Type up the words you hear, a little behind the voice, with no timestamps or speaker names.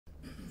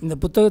இந்த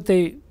புத்தகத்தை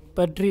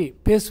பற்றி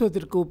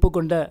பேசுவதற்கு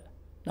ஒப்புக்கொண்ட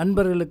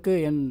நண்பர்களுக்கு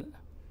என்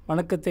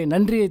வணக்கத்தை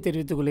நன்றியை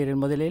தெரிவித்துக்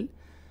கொள்கிறேன். முதலில்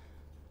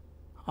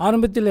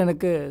ஆரம்பத்தில்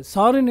எனக்கு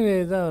சாரு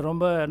நிவேதிதா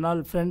ரொம்ப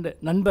நாள்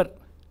நண்பர்.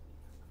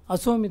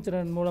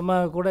 அசோமித்திரன்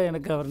மூலமாக கூட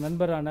எனக்கு அவர்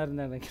நண்பர்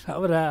ஆனார்னு நினைக்கிறேன்.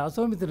 அவர்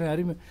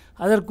அசோமித்திரன்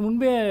அதற்கு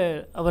முன்பே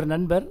அவர்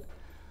நண்பர்.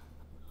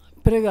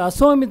 பிறகு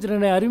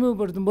அசோமித்திரனை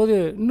அறிமுகப்படுத்தும் போது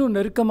இன்னும்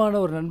நெருக்கமான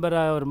ஒரு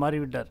நண்பராக அவர்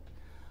மாறிவிட்டார்.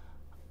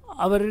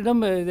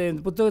 அவரிடம்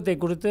இந்த புத்தகத்தை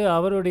கொடுத்து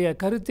அவருடைய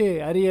கருத்தை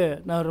அறிய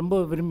நான் ரொம்ப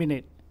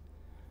விரும்பினேன்.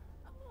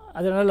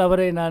 அதனால்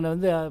அவரை நான்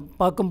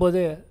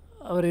பார்க்கும்போது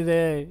அவர் இதை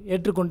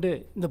ஏற்றுக்கொண்டு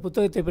இந்த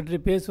புத்தகத்தை பற்றி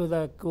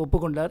பேசுவதற்கு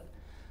ஒப்புக்கொண்டார்.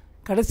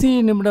 கடைசி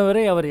நிமிடம்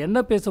வரை அவர் என்ன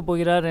பேசப்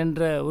போகிறார்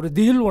என்ற ஒரு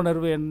திகில்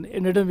உணர்வு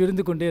என்னிடம்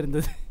இருந்து கொண்டே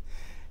இருந்தது.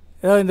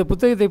 ஏதாவது இந்த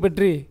புத்தகத்தை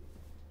பற்றி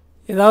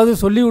ஏதாவது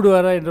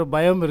சொல்லிவிடுவாரா என்ற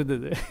பயம்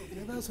இருந்தது.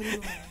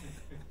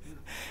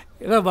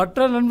 ஏன்னா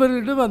மற்ற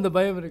நண்பர்களிடம் அந்த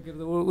பயம்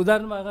இருக்கிறது.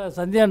 உதாரணமாக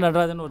சந்தியா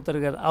நடராஜன் ஒருத்தர்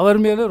இருக்கார், அவர்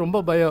மேலே ரொம்ப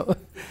பயம்.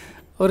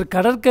 ஒரு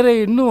கடற்கரை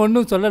இன்னும்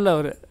ஒன்றும் சொல்லலை.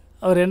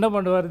 அவர் என்ன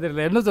பண்ணுவார்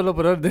தெரியல, என்ன சொல்ல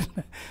போகிறார்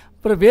தெரியல.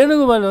 அப்புறம்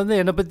வேணுகோபால்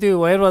என்னை பற்றி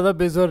உயர்வாக தான்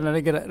பேசுவார்னு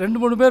நினைக்கிறேன்.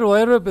 2-3 பேர்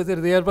உயர்வாக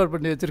பேசுகிறது ஏற்பாடு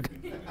பண்ணி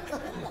வச்சுருக்கேன்.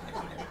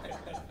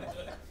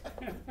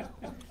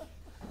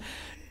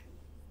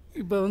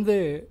 இப்போ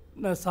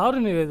நான் சாரு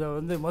நிவேதா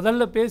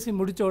முதல்ல பேசி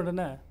முடித்த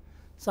உடனே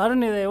சாரு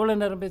நிவேதா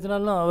எவ்வளோ நேரம்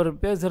பேசினாலும் அவர்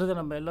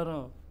பேசுகிறத நம்ம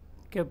எல்லோரும்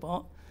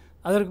கேட்போம்.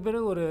 அதற்கு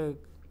பிறகு ஒரு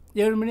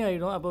 7 மணி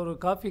ஆகிடும். அப்போ ஒரு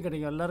காஃபி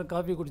கிடைக்கும். எல்லோரும்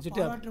காஃபி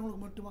குடிச்சிட்டு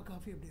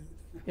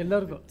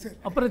எல்லாருக்கும்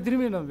அப்புறம்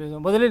திரும்பி நம்ம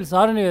பேசுவோம். முதலில்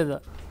சாரு நிவேதா.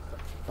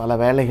 பல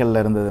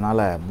வேலைகளில் இருந்ததுனால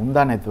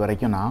முந்தா நேற்று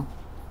வரைக்கும் நான்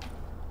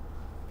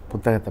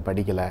புத்தகத்தை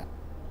படிக்கலை.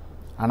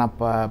 ஆனால்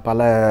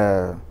பல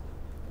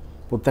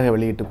புத்தக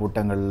வெளியீட்டு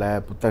கூட்டங்களில்,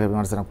 புத்தக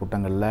விமர்சன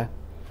கூட்டங்களில்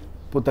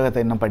புத்தகத்தை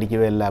இன்னும்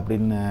படிக்கவே இல்லை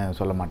அப்படின்னு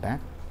சொல்ல மாட்டேன்.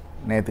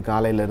 நேற்று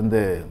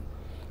காலையிலேருந்து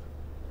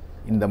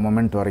இந்த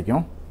மொமெண்ட்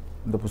வரைக்கும்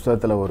இந்த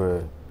புத்தகத்தில் ஒரு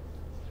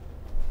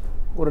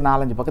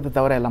 4-5 பக்கத்தை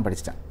தவிர எல்லாம்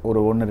படிச்சிட்டேன். ஒரு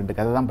 1-2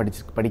 கதை தான்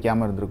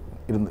படிக்காமல்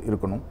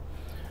இருக்கணும்.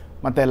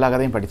 மற்ற எல்லா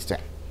கதையும்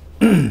படிச்சிட்டேன்.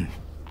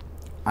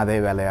 அதே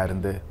வேலையாக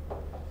இருந்து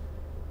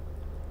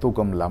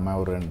தூக்கம் இல்லாமல்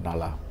ஒரு 2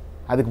 நாளாக.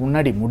 அதுக்கு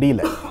முன்னாடி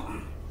முடியல.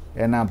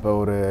 ஏன்னா இப்போ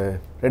ஒரு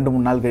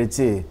 2-3 நாள்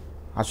கழித்து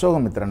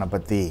அசோகமித்திரனை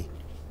பற்றி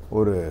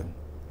ஒரு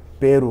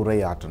பேருரை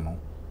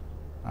ஆற்றணும்.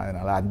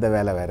 அதனால் அந்த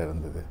வேலை வேறு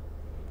இருந்தது.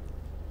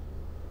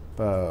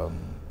 இப்போ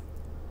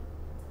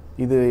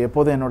இது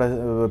எப்போதும்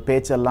என்னோடய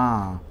பேச்செல்லாம்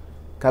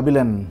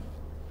கபிலன்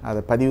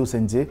அதை பதிவு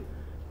செஞ்சு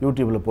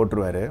யூடியூப்பில்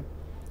போட்டுருவார்.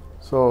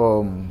 ஸோ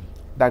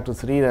டாக்டர்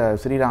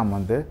ஸ்ரீராம்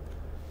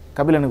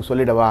கபிலனுக்கு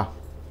சொல்லிடவா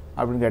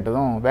அப்படின்னு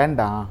கேட்டதும்,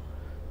 வேண்டாம்,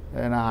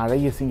 நான்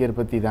அழகிய சிங்கர்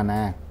பற்றி தானே,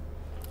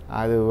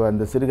 அது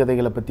அந்த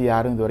சிறுகதைகளை பற்றி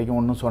யாரும் இது வரைக்கும்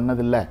ஒன்றும்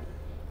சொன்னதில்லை,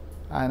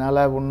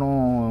 அதனால்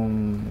ஒன்றும்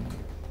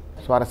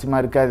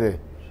சுவாரஸ்யமாக இருக்காது,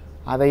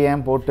 அதை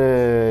ஏன் போட்டு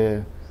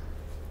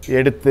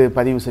எடுத்து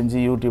பதிவு செஞ்சு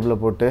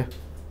யூடியூப்பில் போட்டு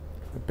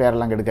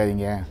பேரெல்லாம்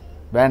கெடுக்காதீங்க,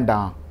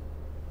 வேண்டாம்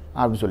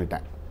அப்படின்னு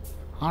சொல்லிட்டேன்.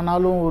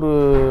 ஆனாலும்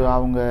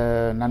அவங்க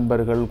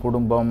நண்பர்கள்,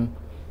 குடும்பம்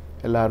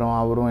எல்லோரும்,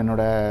 அவரும்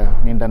என்னோட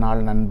நீண்ட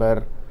நாள்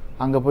நண்பர்,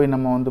 அங்கே போய்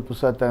நம்ம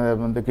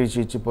புத்தகத்தை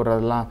கிழிச்சு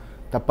போடுறதெல்லாம்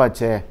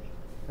தப்பாச்சே,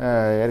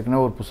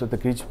 ஏற்கனவே ஒரு புத்தகத்தை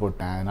கிழிச்சு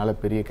போட்டேன், அதனால்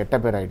பெரிய கெட்ட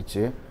பேர்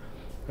ஆகிடுச்சு,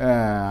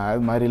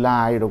 அது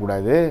மாதிரிலாம்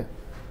ஆகிடக்கூடாது.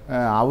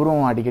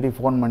 அவரும் அடிக்கடி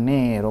ஃபோன் பண்ணி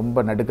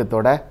ரொம்ப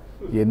நடுக்கத்தோட,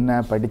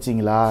 என்ன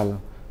படிச்சிங்களா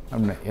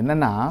அப்படின்னு.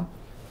 என்னென்னா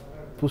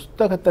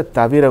புஸ்தகத்தை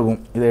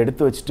தவிரவும் இதை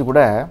எடுத்து வச்சுட்டு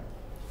கூட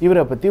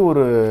இவரை பற்றி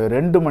ஒரு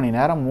 2 மணி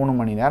நேரம் 3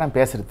 மணி நேரம்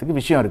பேசுகிறதுக்கு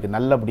விஷயம் இருக்குது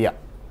நல்லபடியாக.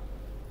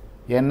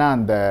 ஏன்னா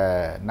அந்த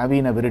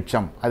நவீன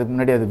விருட்சம், அதுக்கு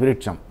முன்னாடி அது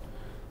விருட்சம்,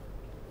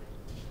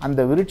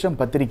 அந்த விருட்சம்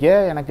பத்திரிக்கை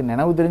எனக்கு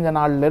நினைவு தெரிஞ்ச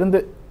நாள்லேருந்து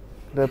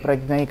இந்த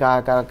பிரஜை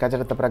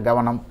கச்சடத்தப்புற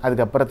கவனம்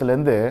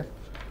அதுக்கப்புறத்துலேருந்து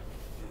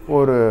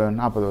ஒரு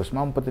 40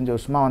 வருஷமாக 35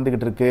 வருஷமாக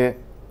வந்துக்கிட்டு இருக்கு.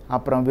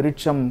 அப்புறம்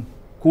விருட்சம்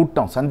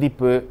கூட்டம்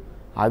சந்திப்பு,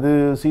 அது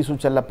சீசு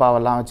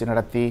செல்லப்பாவெல்லாம் வச்சு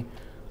நடத்தி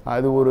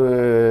அது ஒரு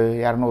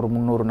 200,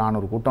 300,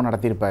 400 கூட்டம்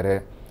நடத்தியிருப்பார்.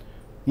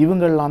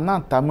 இவங்கள்லாம்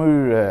தான் தமிழ்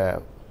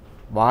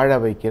வாழ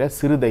வைக்கிற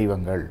சிறு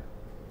தெய்வங்கள்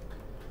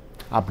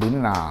அப்படின்னு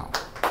நான்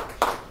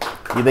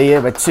இதையே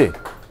வச்சு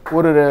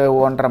ஒரு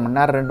 1.5 மணி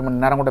நேரம் 2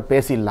 மணி நேரம் கூட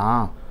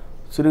பேசிடலாம்.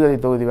 சிறுகதை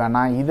தொகுதி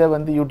வேணாம்,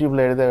 இதை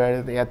யூடியூப்பில்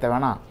ஏற்ற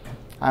வேணாம்,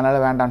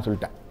 அதனால் வேண்டான்னு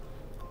சொல்லிட்டேன்.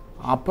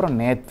 அப்புறம்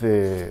நேற்று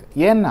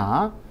ஏன்னா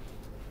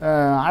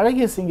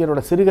அழகிய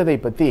சிங்கரோட சிறுகதை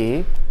பற்றி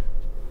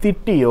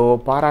திட்டியோ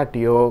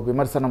பாராட்டியோ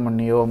விமர்சனம்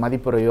பண்ணியோ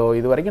மதிப்புரையோ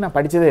இது வரைக்கும் நான்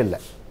படித்ததே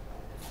இல்லை.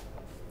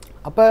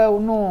 அப்போ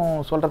இன்னும்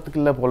சொல்கிறதுக்கு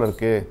இல்லை போல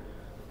இருக்குது,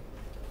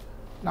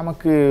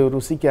 நமக்கு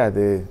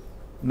ருசிக்காது.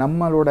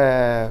 நம்மளோட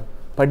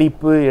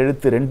படிப்பு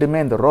எழுத்து ரெண்டுமே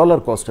இந்த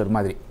ரோலர் கோஸ்டர்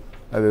மாதிரி,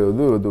 அது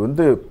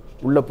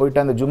உள்ளே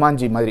போயிட்டு அந்த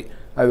ஜுமான்ஜி மாதிரி,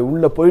 அது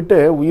உள்ளே போயிட்டு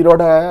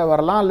உயிரோட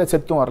வரலாம் இல்லை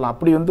செத்தும் வரலாம்.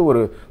 அப்படி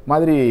ஒரு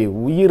மாதிரி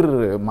உயிர்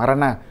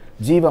மரண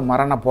ஜீவ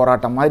மரண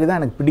போராட்டம் மாதிரி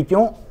தான் எனக்கு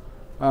பிடிக்கும்.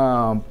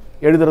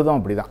 எழுதுறதும்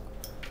அப்படி தான்.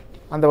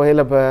 அந்த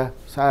வகையில் இப்போ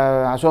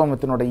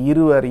அசோகமித்திரனோட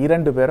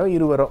 2 பேரோ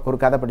ஒரு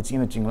கதை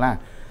படிச்சிங்கன்னு வச்சிங்களேன்,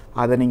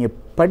 அதை நீங்கள்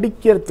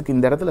படிக்கிறதுக்கு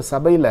இந்த இடத்துல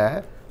சபையில்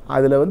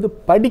அதில்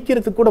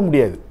படிக்கிறதுக்கு கூட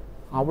முடியாது,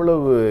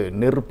 அவ்வளவு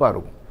நெருப்பாக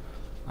இருக்கும்.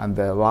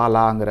 அந்த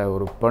வாலாங்கிற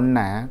ஒரு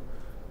பெண்ணை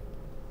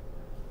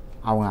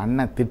அவங்க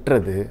அண்ணன்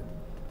திட்டுறது,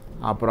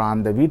 அப்புறம்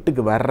அந்த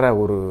வீட்டுக்கு வர்ற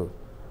ஒரு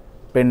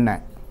பெண்ணை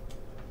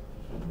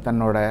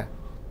தன்னோட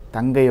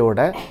தங்கையோட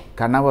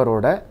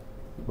கணவரோட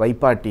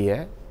வைப்பாட்டியை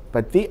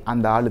பற்றி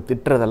அந்த ஆள்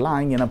திட்டுறதெல்லாம்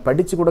இங்கே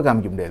படித்து கூட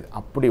காமிக்க முடியாது.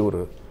 அப்படி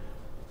ஒரு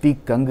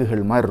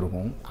தீக்கங்குகள் மாதிரி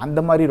இருக்கும். அந்த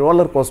மாதிரி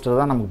ரோலர் கோஸ்டர்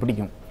தான் நமக்கு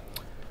பிடிக்கும்.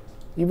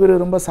 இவர்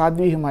ரொம்ப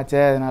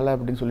சாத்வீகமாச்சே அதனால்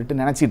அப்படின்னு சொல்லிட்டு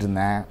நினச்சிட்டு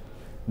இருந்தேன்.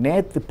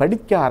 நேற்று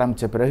படிக்க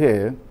ஆரம்பித்த பிறகு,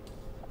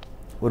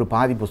 ஒரு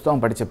பாதி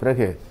புஸ்தகம் படித்த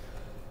பிறகு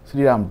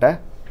ஸ்ரீராம்கிட்ட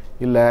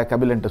இல்லை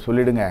கபிலன்ட்ட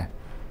சொல்லிவிடுங்க,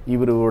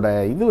 இவரோட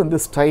இது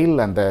ஸ்டைல்,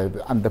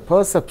 அந்த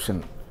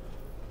பர்செப்ஷன்,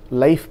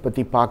 லைஃப்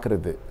பற்றி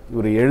பார்க்குறது,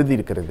 இவர்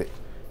எழுதியிருக்கிறது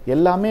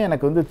எல்லாமே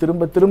எனக்கு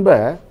திரும்ப திரும்ப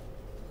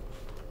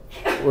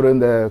ஒரு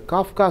இந்த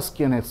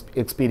காஃப்காஸ்கியன்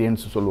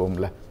எக்ஸ்பீரியன்ஸ்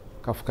சொல்லுவோம்ல,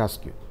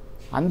 காஃப்காஸ்கியூ,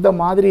 அந்த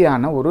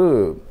மாதிரியான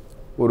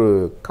ஒரு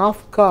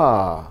காஃப்கா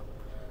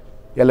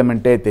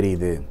எலமெண்ட்டே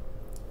தெரியுது.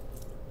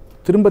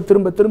 திரும்ப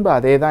திரும்ப திரும்ப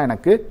அதே தான்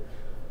எனக்கு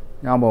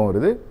ஞாபகம்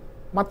வருது.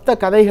 மற்ற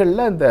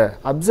கதைகளில் இந்த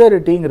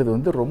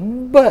அப்சர்டிங்கிறது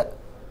ரொம்ப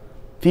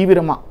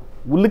தீவிரமாக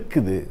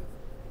உலுக்குது.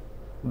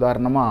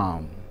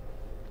 உதாரணமாக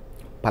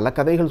பல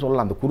கதைகள்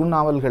சொல்லலாம். அந்த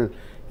குறுநாவல்கள்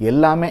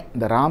எல்லாமே,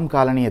 இந்த ராம்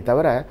காலனியை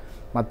தவிர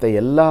மற்ற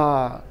எல்லா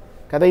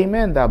கதையுமே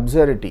இந்த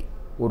அப்சர்டிட்டி,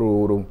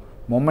 ஒரு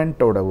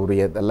மொமெண்ட்டோட, ஒரு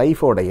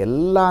லைஃபோட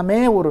எல்லாமே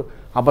ஒரு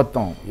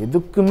அபத்தம்,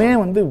 எதுக்குமே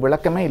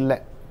விளக்கமே இல்லை,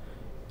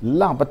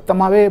 எல்லாம்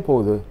அபத்தமாகவே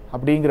போகுது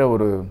அப்படிங்கிற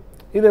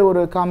இதை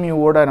ஒரு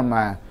காமியோட நம்ம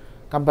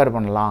கம்பேர்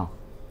பண்ணலாம்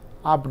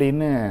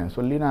அப்படின்னு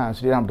சொல்லி நான்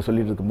ஸ்ரீராம்கிட்ட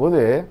சொல்லிட்டு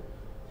இருக்கும்போது,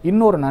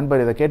 இன்னொரு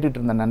நண்பர், இதை கேட்டுட்டு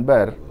இருந்த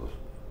நண்பர்,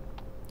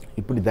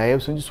 இப்படி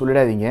தயவு செஞ்சு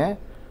சொல்லிடாதீங்க,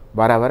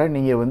 வர வர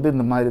நீங்கள்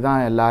இந்த மாதிரி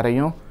தான்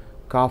எல்லாரையும்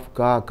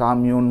காஃப்கா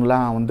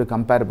காமியூன்லாம்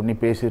கம்பேர் பண்ணி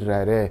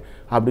பேசிடுறாரு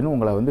அப்படின்னு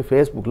உங்களை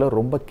ஃபேஸ்புக்கில்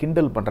ரொம்ப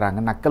கிண்டல் பண்ணுறாங்க,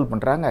 நக்கல்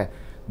பண்ணுறாங்க,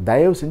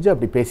 தயவு செஞ்சு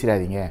அப்படி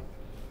பேசிடாதீங்க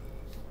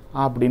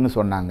அப்படின்னு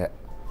சொன்னாங்க.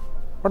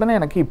 உடனே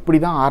எனக்கு இப்படி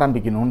தான்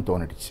ஆரம்பிக்கணும்னு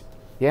தோணிடுச்சு.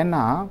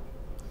 ஏன்னா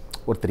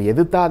ஒருத்தர்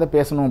எதிர்த்தா அதை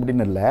பேசணும்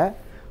அப்படின்னு இல்லை,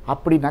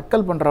 அப்படி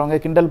நக்கல் பண்ணுறவங்க,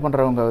 கிண்டல்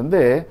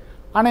பண்ணுறவங்க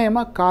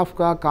அநேகமாக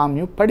காஃப்கா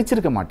காமியூ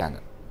படிச்சிருக்க மாட்டாங்க,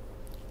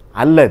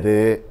 அல்லது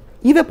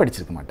இதை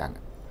படிச்சிருக்க மாட்டாங்க.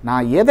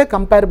 நான் எதை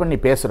கம்பேர் பண்ணி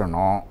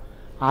பேசுகிறேனோ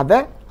அதை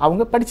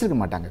அவங்க படிச்சிருக்க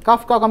மாட்டாங்க.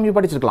 காஃப்கா காமியூ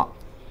படிச்சிருக்கலாம்,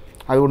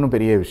 அது ஒன்றும்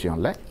பெரிய விஷயம்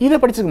இல்லை. இதை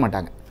படிச்சிருக்க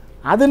மாட்டாங்க.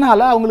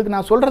 அதனால் அவங்களுக்கு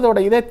நான் சொல்கிறதோட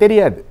இதே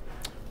தெரியாது.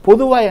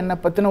 பொதுவாக என்னை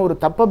பற்றின ஒரு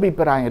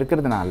தப்பபிப்பிராயம்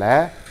இருக்கிறதுனால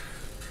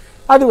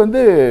அது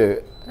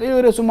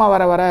இவர் சும்மா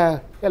வர வர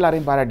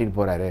எல்லாரையும் பாராட்டிட்டு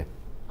போகிறாரு,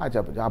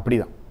 ஆச்சா அப்படி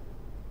தான்.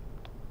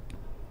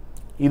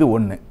 இது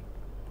ஒன்று.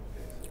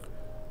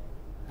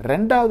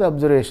 ரெண்டாவது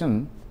அப்சர்வேஷன்,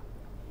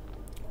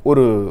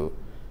 ஒரு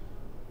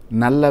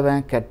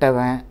நல்லவன்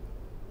கெட்டவன்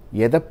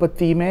எதை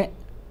பற்றியுமே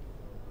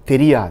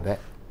தெரியாத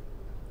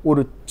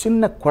ஒரு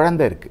சின்ன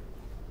குழந்தை இருக்குது.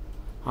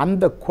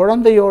 அந்த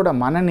குழந்தையோட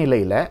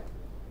மனநிலையில்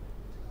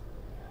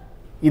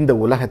இந்த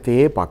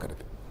உலகத்தையே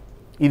பார்க்குறது.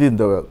 இது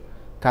இந்த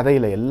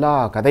கதையில், எல்லா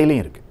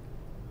கதையிலையும் இருக்குது.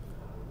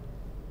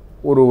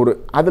 ஒரு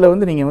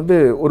அதில்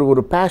நீங்கள்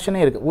ஒரு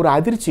பேஷனே இருக்குது, ஒரு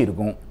அதிர்ச்சி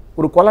இருக்கும்.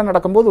 ஒரு கொலை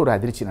நடக்கும்போது ஒரு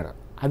அதிர்ச்சி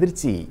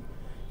அதிர்ச்சி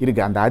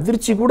இருக்குது. அந்த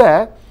அதிர்ச்சி கூட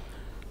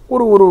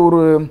ஒரு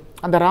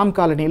அந்த ராம்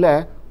காலனியில்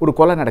ஒரு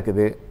கொலை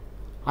நடக்குது,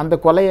 அந்த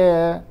கொலையை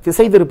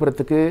திசை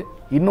திருப்புறத்துக்கு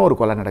இன்னொரு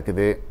கொலை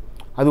நடக்குது,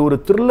 அது ஒரு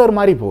த்ரில்லர்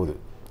மாதிரி போகுது.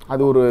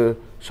 அது ஒரு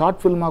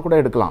ஷார்ட் ஃபில்மாக கூட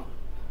எடுக்கலாம்.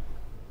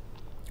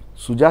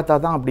 சுஜாதா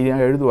தான் அப்படி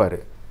எழுதுவார்.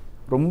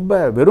 ரொம்ப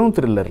வெறும்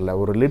த்ரில்லரில்,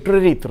 ஒரு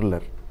லிட்ரரி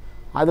த்ரில்லர்.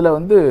 அதில்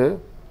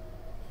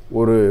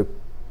ஒரு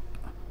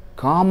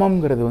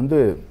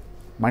காமங்கிறது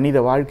மனித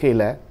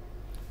வாழ்க்கையில்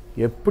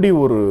எப்படி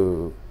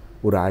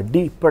ஒரு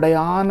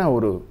அடிப்படையான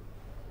ஒரு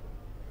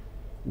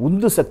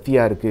உந்து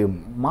சக்தியாக இருக்குது,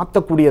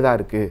 மாற்றக்கூடியதாக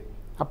இருக்குது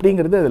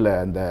அப்படிங்கிறது அதில்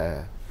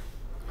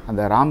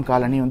அந்த ராம்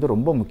காலனி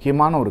ரொம்ப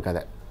முக்கியமான ஒரு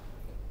கதை.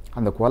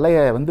 அந்த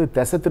கொலையை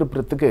திசை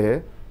திருப்புறத்துக்கு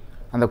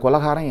அந்த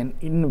கொலைகாரன்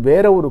இன்னும்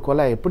வேற ஒரு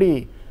கொலை எப்படி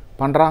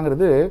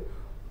பண்ணுறாங்கிறது,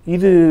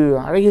 இது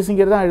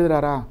அழகேசிங்கர் தான்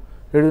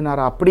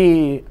எழுதினாரா அப்படி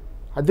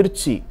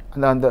அதிர்ச்சி.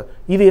 அந்த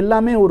இது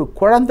எல்லாமே ஒரு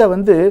குழந்தை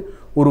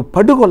ஒரு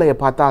படுகொலையை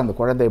பார்த்தா அந்த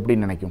குழந்தை எப்படி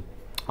நினைக்கும்,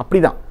 அப்படி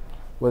தான்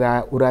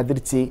ஒரு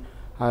அதிர்ச்சி,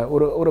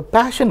 ஒரு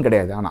பேஷன்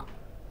கிடையாது, ஆனால்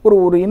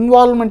ஒரு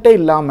இன்வால்மெண்ட்டே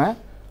இல்லாமல்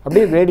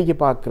அப்படியே வேடிக்கை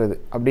பார்க்குறது.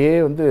 அப்படியே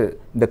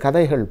இந்த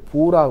கதைகள்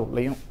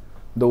பூராவுலையும்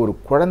இந்த ஒரு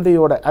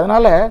குழந்தையோட,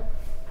 அதனால்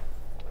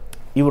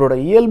இவரோட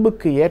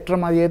இயல்புக்கு ஏற்ற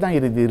மாதிரியே தான்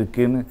இது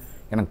இருக்குதுன்னு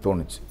எனக்கு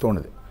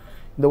தோணுது.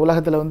 இந்த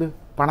உலகத்தில்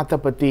பணத்தை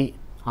பற்றி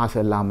ஆசை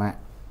இல்லாமல்,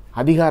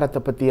 அதிகாரத்தை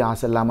பற்றி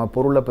ஆசை இல்லாமல்,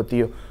 பொருளை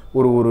பற்றியோ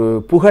ஒரு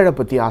புகழை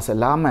பற்றி ஆசை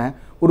இல்லாமல்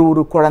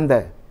ஒரு குழந்தை,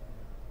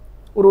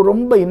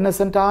 ரொம்ப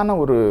இன்னசென்ட்டான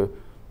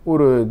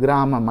ஒரு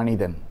கிராம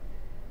மனிதன்,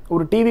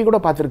 ஒரு டிவி கூட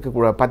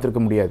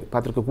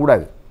பார்த்துருக்க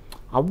கூடாது,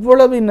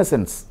 அவ்வளவு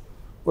இன்னசென்ஸ்,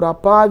 ஒரு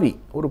அப்பாவி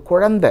ஒரு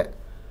குழந்தை.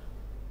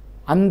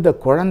 அந்த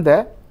குழந்தை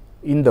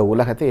இந்த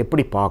உலகத்தை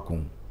எப்படி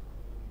பார்க்கும்,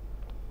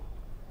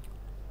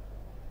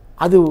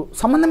 அது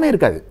சம்மந்தமே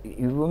இருக்காது.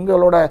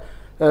 இவங்களோட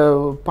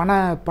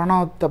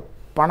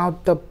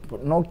பணத்தை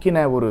நோக்கின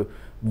ஒரு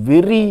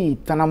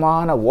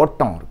வெறித்தனமான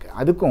ஓட்டம் இருக்குது.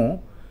 அதுக்கும்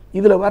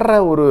இதில் வர்ற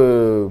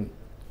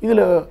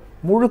இதில்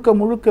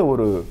முழுக்க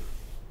ஒரு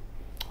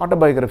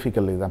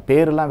ஆட்டோபயோகிராஃபிக்கல், இதுதான்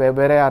பேரெல்லாம்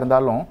வெவ்வேறையாக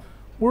இருந்தாலும்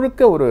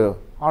முழுக்க ஒரு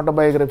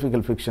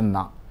ஆட்டோபயோகிராஃபிக்கல் ஃபிக்ஷன்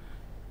தான்.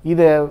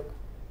 இதை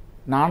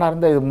நானாக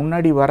இருந்தால் இது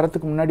முன்னாடி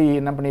வர்றதுக்கு முன்னாடி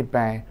என்ன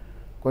பண்ணியிருப்பேன்,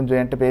 கொஞ்சம்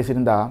என்கிட்ட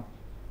பேசியிருந்தா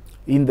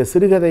இந்த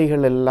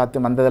சிறுகதைகள்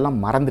எல்லாத்தையும் வந்ததெல்லாம்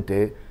மறந்துட்டு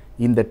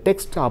இந்த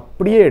டெக்ஸ்ட்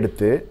அப்படியே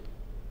எடுத்து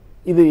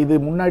இது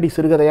முன்னாடி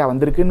சிறுகதையாக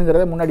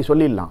வந்திருக்குங்கிறத முன்னாடி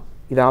சொல்லிடலாம்.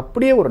 இதை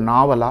அப்படியே ஒரு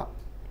நாவலாக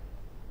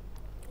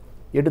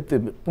எடுத்து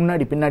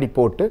பின்னாடி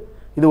போட்டு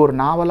இது ஒரு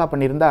நாவலாக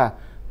பண்ணியிருந்தா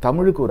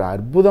தமிழுக்கு ஒரு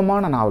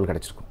அற்புதமான நாவல்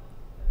கிடச்சிருக்கும்,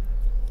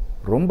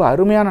 ரொம்ப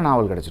அருமையான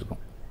நாவல்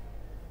கிடச்சிருக்கும்.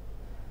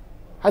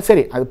 அது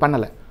சரி, அது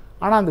பண்ணலை.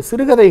 ஆனால் அந்த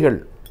சிறுகதைகள்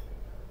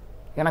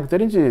எனக்கு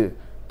தெரிஞ்சு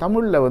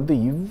தமிழில் வந்து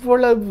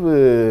இவ்வளவு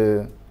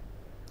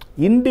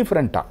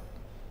இன்டிஃப்ரெண்ட்டாக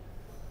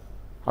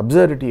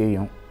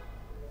அப்சர்டிட்டியையும்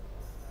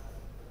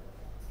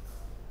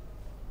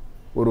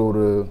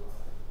ஒரு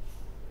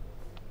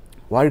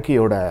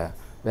வாழ்க்கையோட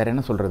வேற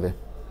என்ன சொல்கிறது,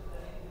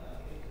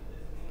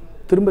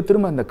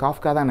 திரும்ப அந்த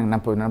காஃப்கா தான்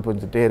எனக்கு நினப்பு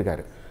வச்சுட்டே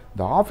இருக்காரு.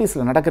 இந்த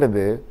ஆஃபீஸில்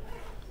நடக்கிறது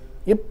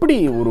எப்படி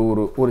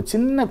ஒரு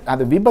சின்ன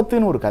அது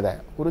விபத்துன்னு ஒரு கதை,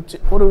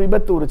 ஒரு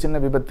விபத்து, ஒரு சின்ன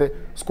விபத்து,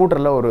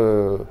 ஸ்கூட்டரில் ஒரு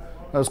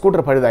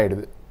ஸ்கூட்டர்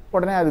பழுதாயிடுது.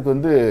 உடனே அதுக்கு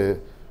வந்து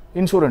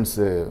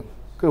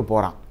இன்சூரன்ஸுக்கு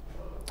போகிறான்.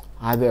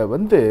 அதை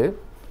வந்து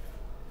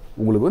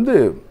உங்களுக்கு வந்து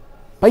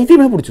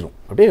பைத்தியமே பிடிச்சிடும்,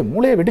 அப்படியே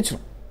மூளையை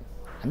வெடிச்சிடும்.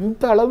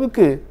 அந்த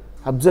அளவுக்கு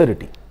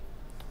அப்சர்டிட்டி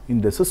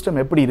இந்த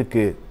சிஸ்டம் எப்படி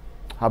இருக்குது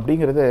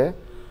அப்படிங்கிறது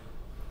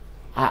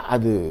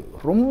அது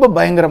ரொம்ப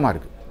பயங்கரமாக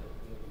இருக்குது.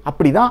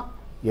 அப்படி தான்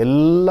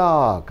எல்லா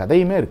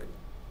கதையுமே இருக்குது.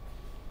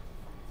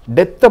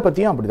 டெத்தை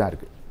பற்றியும் அப்படி தான்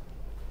இருக்குது,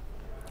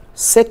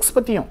 செக்ஸ்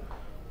பற்றியும்.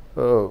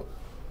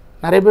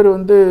 நிறைய பேர்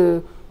வந்து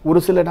ஒரு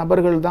சில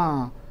நபர்கள் தான்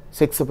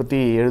செக்ஸை பற்றி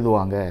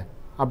எழுதுவாங்க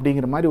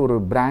அப்படிங்கிற மாதிரி ஒரு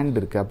பிராண்ட்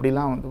இருக்குது.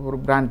 அப்படிலாம் வந்து ஒரு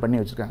பிராண்ட் பண்ணி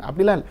வச்சுருக்காங்க.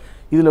 அப்படிலாம் இல்லை.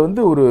 இதில்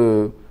வந்து ஒரு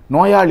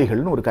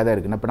நோயாளிகள்னு ஒரு கதை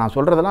இருக்குது. இப்போ நான்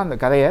சொல்கிறதெல்லாம் அந்த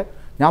கதையை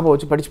ஞாபகம்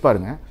வச்சு படித்து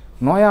பாருங்கள்.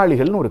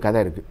 நோயாளிகள்னு ஒரு கதை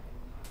இருக்குது.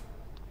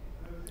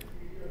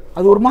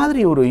 அது ஒரு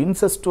மாதிரி ஒரு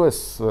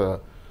இன்செஸ்டுவஸ்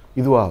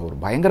இதுவாக ஒரு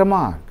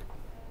பயங்கரமாக இருக்குது.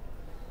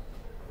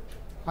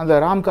 அந்த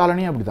ராம்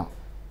காலனி அப்படி தான்.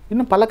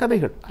 இன்னும் பல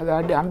கதைகள்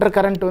அது அண்டர்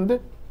கரண்ட் வந்து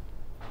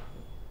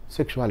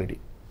செக்ஷுவாலிட்டி.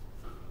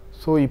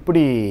 ஸோ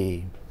இப்படி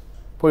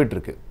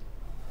போயிட்டுருக்கு.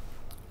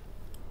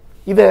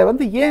 இதை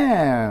வந்து ஏன்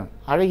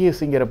அழகிய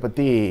சிங்கரை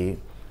பற்றி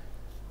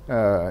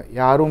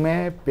யாருமே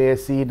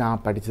பேசி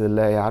நான்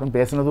படித்ததில்லை, யாரும்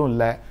பேசினதும்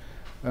இல்லை.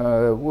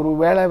 ஒரு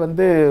வேளை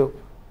வந்து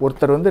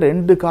ஒருத்தர் வந்து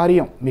 2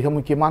 காரியம் மிக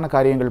முக்கியமான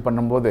காரியங்கள்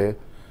பண்ணும்போது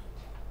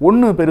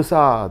ஒன்று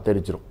பெருசாக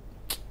தெரிஞ்சிடும்,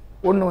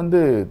 ஒன்று வந்து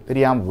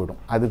தெரியாமல்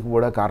போயிடும். அதுக்கு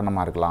கூட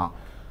காரணமாக இருக்கலாம்.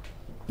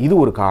 இது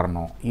ஒரு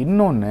காரணம்.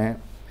 இன்னொன்று,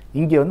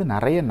 இங்கே வந்து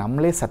நிறைய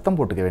நம்மளே சத்தம்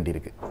போட்டுக்க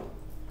வேண்டியிருக்கு.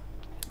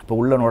 இப்போ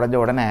உள்ள நுழைஞ்ச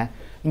உடனே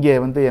இங்கே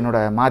வந்து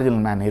என்னோடய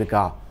மார்ஜினல் மேன்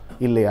இருக்கா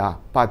இல்லையா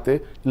பார்த்து,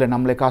 இல்லை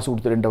நம்மளே காசு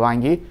கொடுத்து 2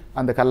 வாங்கி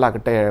அந்த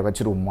கல்லாக்கிட்ட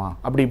வச்சுருவோமா,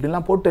 அப்படி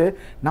இப்படிலாம் போட்டு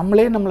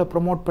நம்மளை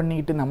ப்ரொமோட்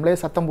பண்ணிக்கிட்டு நம்மளே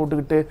சத்தம்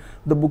போட்டுக்கிட்டு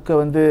இந்த புக்கை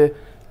வந்து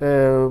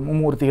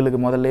மும்மூர்த்திகளுக்கு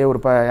முதல்ல ஒரு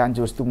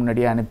 5 வருஷத்துக்கு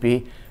முன்னாடியே அனுப்பி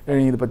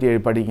இதை பற்றி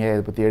படிங்க,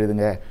 இதை பற்றி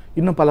எழுதுங்க.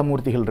 இன்னும் பல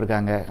மூர்த்திகள்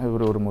இருக்காங்க,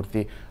 இவர் ஒரு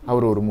மூர்த்தி,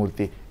 அவர் ஒரு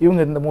மூர்த்தி,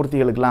 இவங்க இந்த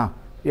மூர்த்திகளுக்கெல்லாம்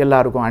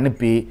எல்லாருக்கும்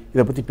அனுப்பி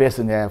இதை பற்றி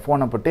பேசுங்க,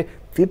 ஃபோனை போட்டு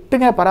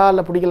திட்டுங்க,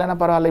 பரவாயில்ல, பிடிக்கலன்னா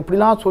பரவாயில்ல,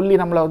 இப்படிலாம் சொல்லி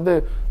நம்மளை வந்து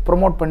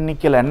ப்ரொமோட்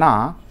பண்ணிக்கலைன்னா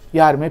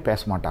யாருமே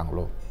பேச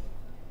மாட்டாங்களோ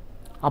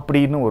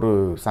அப்படின்னு ஒரு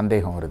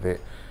சந்தேகம் வருது.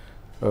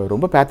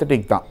 ரொம்ப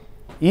பேத்தட்டிக் தான்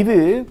இது.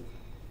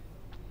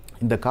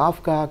 இந்த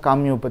காஃப்கா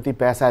காமியூ பற்றி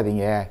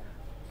பேசாதீங்க,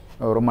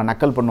 ரொம்ப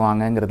நக்கல்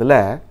பண்ணுவாங்கங்கிறதுல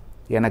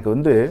எனக்கு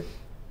வந்து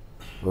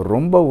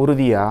ரொம்ப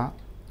உறுதியாக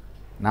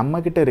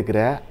நம்மக்கிட்ட இருக்கிற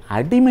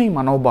அடிமை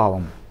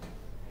மனோபாவம்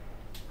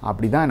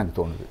அப்படி தான் எனக்கு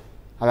தோணுது.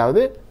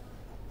 அதாவது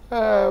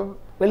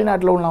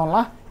வெளிநாட்டில்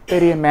உள்ளவங்களாம்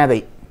பெரிய மேதை,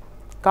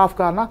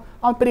 காஃப்கானா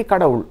அவன் பெரிய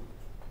கடவுள்,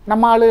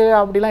 நம்ம ஆள்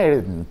அப்படிலாம்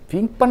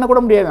திங்க்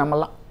பண்ணக்கூட முடியாது.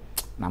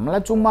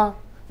 நம்மளாம் சும்மா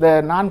இந்த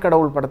நான்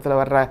கடவுள் படத்தில்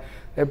வர்ற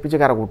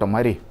பிச்சைக்கார கூட்டம்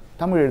மாதிரி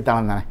தமிழ்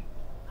எழுத்தாளன் தானே.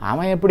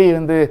 அவன் எப்படி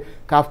வந்து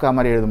காஃப்கா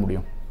மாதிரி எழுத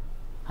முடியும்,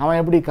 அவன்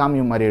எப்படி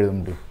காமியூ மாதிரி எழுத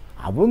முடியும்?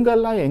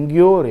 அவங்கெல்லாம்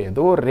எங்கேயோ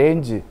ஏதோ ஒரு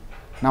ரேஞ்சு,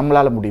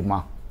 நம்மளால் முடியுமா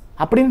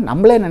அப்படின்னு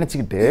நம்மளே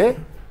நினச்சிக்கிட்டு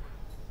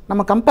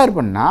நம்ம கம்பேர்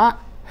பண்ணால்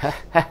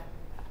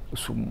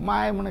சும்மா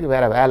இவனுக்கு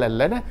வேறு வேலை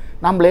இல்லைன்னு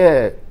நம்மளே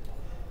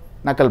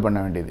நக்கல் பண்ண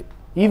வேண்டியது.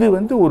 இது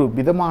வந்து ஒரு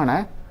விதமான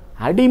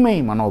அடிமை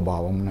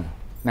மனோபாவம்னு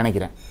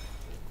நினைக்கிறேன்.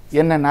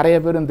 என்ன நிறைய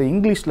பேர் இந்த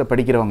இங்கிலீஷில்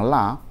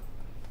படிக்கிறவங்கெல்லாம்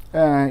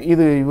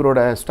இது இவரோட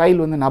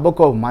ஸ்டைல் வந்து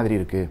நபக்கோவ் மாதிரி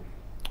இருக்குது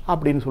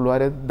அப்படின்னு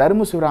சொல்லுவார்.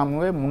 தர்ம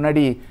சிவராமவே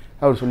முன்னாடி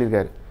அவர்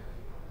சொல்லியிருக்காரு,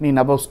 நீ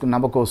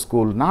நபக்கோவ்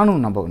ஸ்கூல்,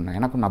 நானும்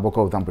எனக்கும்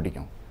நபக்கோவ் தான்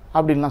பிடிக்கும்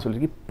அப்படின்லாம்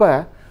சொல்லியிருக்கு. இப்போ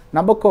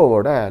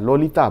நபக்கோவோட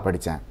லோலிதா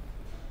படித்தேன்.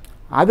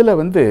 அதில்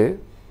வந்து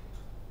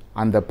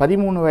அந்த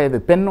 13 வயது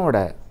பெண்ணோட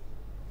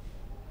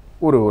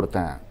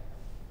ஒருத்தன்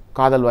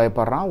காதல்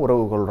வயப்படுறான்,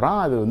 உறவு கொள்கிறான்.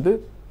 அது வந்து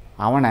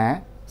அவனை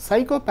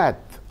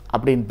சைக்கோபேத்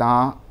அப்படின்னு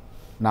தான்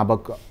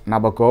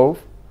நபக்கோவ்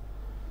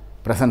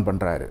ப்ரெசன்ட்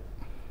பண்ணுறாரு.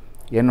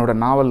 என்னோட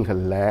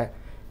நாவல்களில்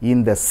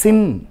இந்த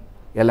சிம்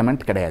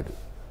எலமெண்ட் கிடையாது.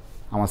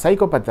 அவன்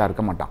சைக்கோபேத்தாக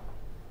இருக்க மாட்டான்.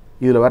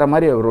 இதில் வர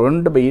மாதிரி ஒரு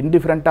ரொம்ப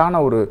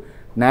இன்டிஃப்ரெண்ட்டான ஒரு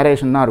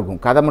நேரேஷன் தான்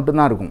இருக்கும், கதை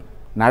மட்டும்தான் இருக்கும்,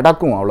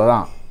 நடக்கும்,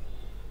 அவ்வளோதான்.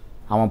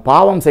 அவன்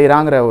பாவம்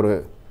செய்கிறாங்கிற ஒரு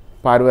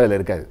பார்வை அதில்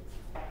இருக்காது.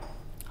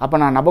 அப்போ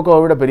நான்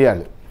நபக்கோவை விட பெரிய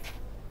ஆள்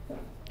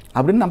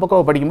அப்படின்னு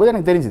நபக்கோவை படிக்கும்போது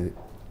எனக்கு தெரிஞ்சுது,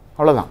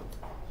 அவ்வளோதான்.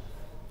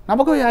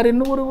 நமக்கும் யார்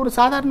இன்னும் ஒரு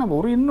சாதாரண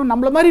இன்னும்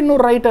நம்மள மாதிரி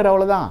இன்னொரு ரைட்டர்,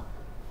 அவ்வளோதான்.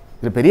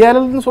 இது பெரிய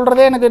ஆளுன்னு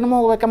சொல்கிறதே எனக்கு என்னமோ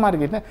வெக்கமாக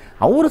இருக்குது.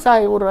 அவரு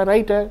ஒரு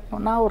ரைட்டர்,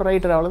 நான் ஒரு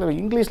ரைட்டர்,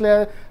 அவ்வளோதான். இங்கிலீஷில்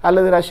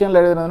அல்லது ரஷ்யனில்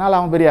எழுதுனதுனால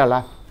அவன் பெரிய ஆளா?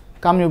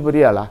 காமியூ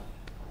பெரிய ஆளா?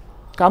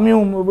 காமியூ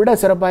விட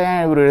சிறப்பாக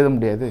ஏன் இவர் எழுத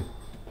முடியாது?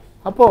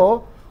 அப்போது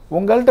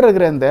உங்கள்கிட்ட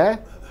இருக்கிற இந்த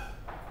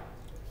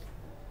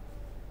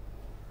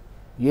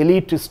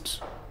எலிட்டிஸ்ட்,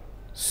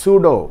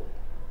 சூடோ,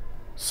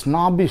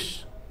 ஸ்னாபிஷ்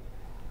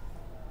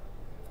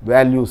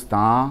வேல்யூஸ்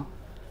தான்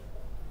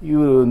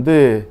இவர்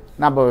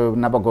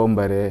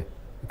நபகோம்பார்,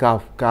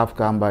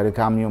 காம்பார்,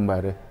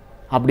 காமியோம்பார்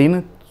அப்படின்னு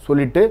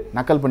சொல்லிட்டு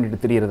நக்கல்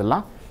பண்ணிட்டு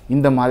திரியறதெல்லாம்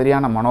இந்த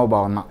மாதிரியான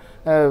மனோபாவம் தான்.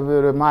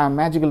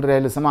 மேஜிக்கல்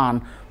ரியலிசமாக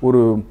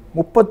ஒரு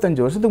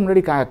 35 வருஷத்துக்கு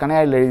முன்னாடி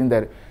கணையாளில்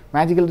எழுதியிருந்தார்.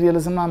 மேஜிக்கல்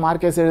ரியலிசம்னா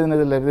மார்க்கேஸ்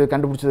எழுதினதில்லை, இது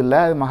கண்டுபிடிச்சதில்லை,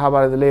 அது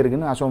மகாபாரதத்திலே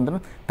இருக்குதுன்னு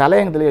அசோகந்திரன்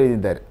தலையங்கத்திலே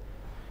எழுதியிருந்தார்.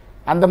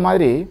 அந்த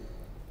மாதிரி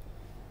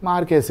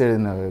மார்க்கேஸ்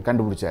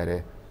கண்டுபிடிச்சார்.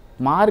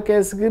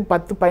 மார்க்கேஸுக்கு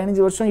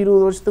 10-15 வருஷம்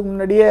 20 வருஷத்துக்கு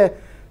முன்னாடியே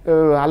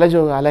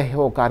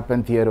அலெஹோ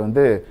கார்பென்தியர்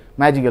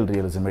மேஜிக்கல்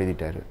ரியலிசம்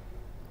எழுதிட்டார்.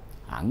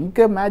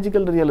 அங்கே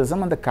மேஜிக்கல்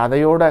ரியலிசம் அந்த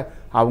கதையோட,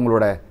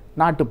 அவங்களோட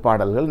நாட்டு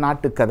பாடல்கள்,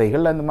 நாட்டு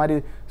கதைகள், அந்த மாதிரி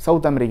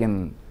சவுத் அமெரிக்கன்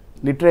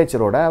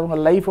லிட்ரேச்சரோட அவங்க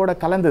லைஃபோட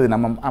கலந்தது.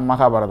 நம்ம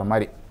மகாபாரதம்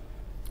மாதிரி,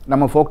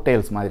 நம்ம ஃபோக்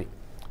டெய்ல்ஸ் மாதிரி.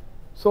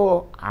 ஸோ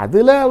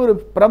அதில் அவர்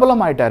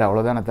பிரபலமாயிட்டார்,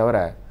 அவ்வளோதானே தவிர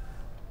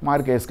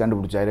மார்க்கேஸ்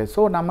கண்டுபிடிச்சார்.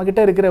 ஸோ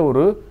நம்மக்கிட்ட இருக்கிற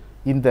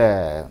இந்த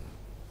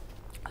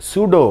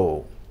சூடோ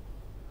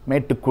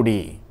மேட்டுக்குடி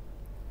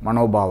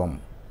மனோபாவம்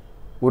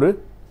ஒரு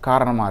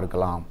காரணமாக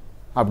இருக்கலாம்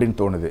அப்படின்னு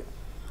தோணுது.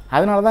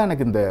 அதனால தான்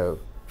எனக்கு இந்த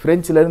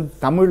ஃப்ரெஞ்சிலேருந்து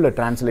தமிழில்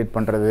டிரான்ஸ்லேட்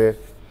பண்ணுறது,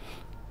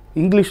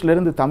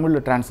 இங்கிலீஷ்லேருந்து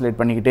தமிழில் டிரான்ஸ்லேட்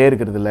பண்ணிக்கிட்டே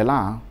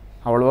இருக்கிறதுலாம்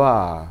அவ்வளோவா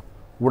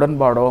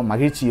உடன்பாடோ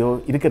மகிழ்ச்சியோ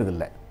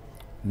இருக்கிறதில்ல.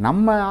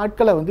 நம்ம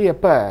ஆட்களை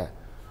எப்போ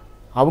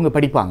அவங்க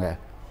படிப்பாங்க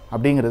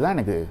அப்படிங்கிறது தான்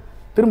எனக்கு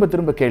திரும்ப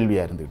திரும்ப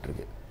கேள்வியாக இருந்துகிட்டு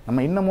இருக்கு.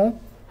 நம்ம இன்னமும்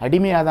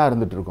அடிமையாக தான்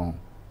இருந்துகிட்ருக்கோம்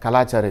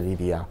கலாச்சார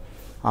ரீதியாக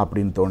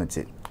அப்படின்னு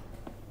தோணுச்சு.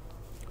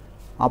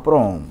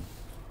 அப்புறம்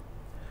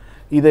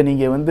இதை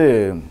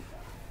நீங்கள்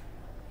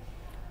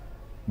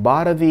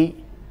பாரதி,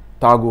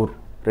 தாகூர்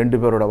 2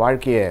 பேரோட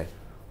வாழ்க்கையை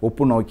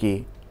ஒப்பு நோக்கி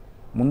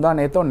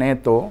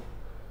நேத்தோ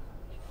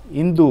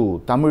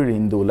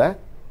தமிழில்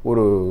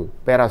ஒரு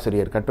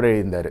பேராசிரியர் கட்டுரை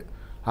எழுதியிருந்தார்.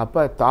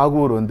 அப்போ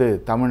தாகூர்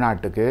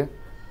தமிழ்நாட்டுக்கு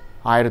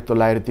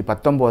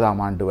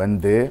 1919ஆம்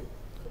ஆண்டு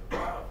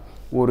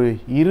ஒரு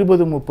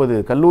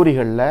 20-30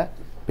 கல்லூரிகளில்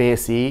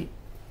பேசி,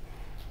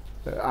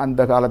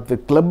 அந்த காலத்து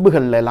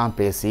கிளப்புகள்லாம்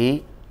பேசி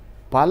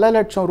பல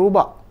லட்சம்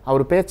ரூபாய்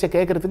அவர் பேச்சை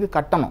கேட்குறதுக்கு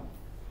கட்டணும்.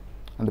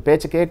 அந்த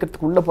பேச்சை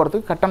கேட்குறதுக்கு உள்ளே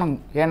போகிறதுக்கு கட்டணம்.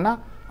 ஏன்னா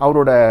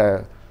அவரோட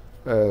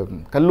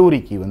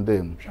கல்லூரிக்கு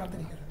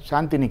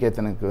சாந்தி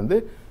நிகேதனுக்கு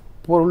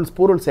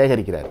பொருள்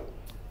சேகரிக்கிறார்.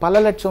 பல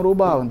லட்சம்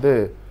ரூபாய்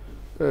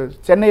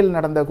சென்னையில்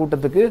நடந்த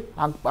கூட்டத்துக்கு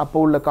அப்போ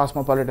உள்ள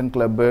cosmopolitan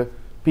club,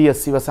 PS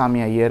Sivasamy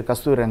Iyer,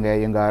 கஸ்தூரங்க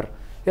Iyengar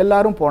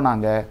எல்லாரும்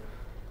போனாங்க.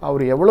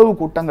 அவர் எவ்வளவு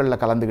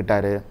கூட்டங்களில்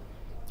கலந்துக்கிட்டார்.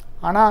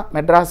 ஆனால்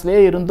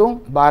மெட்ராஸ்லேயே இருந்தும்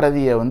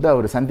பாரதியை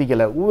அவர்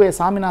சந்திக்கலை. உவே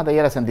சாமிநாத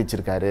ஐயரை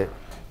சந்திச்சிருக்காரு.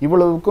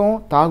 இவ்வளவுக்கும்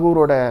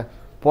தாகூரோட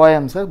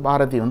போயம்ஸை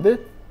பாரதி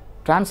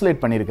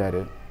டிரான்ஸ்லேட்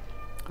பண்ணியிருக்காரு.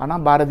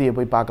 ஆனால் பாரதியை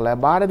போய் பார்க்கல.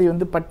 பாரதி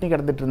பட்டினி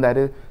கிடந்துட்டு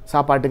இருந்தார்,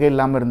 சாப்பாட்டுக்கே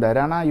இல்லாமல் இருந்தார்.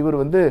 ஆனால் இவர்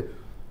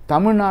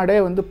தமிழ்நாடே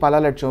பல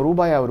லட்சம்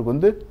ரூபாய்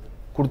அவருக்கு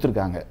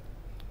கொடுத்துருக்காங்க.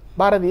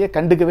 பாரதியை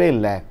கண்டுக்கவே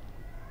இல்லை.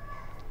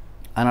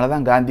 அதனால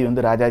தான் காந்தி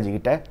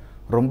ராஜாஜிக்கிட்ட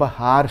ரொம்ப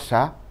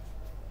ஹார்ஷாக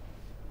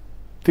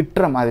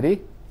திட்டுற மாதிரி,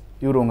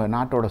 இவர் உங்கள்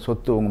நாட்டோட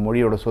சொத்து, உங்கள்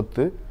மொழியோட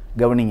சொத்து,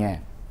 கவனிங்க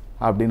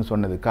அப்படின்னு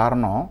சொன்னது.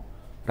 காரணம்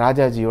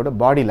ராஜாஜியோட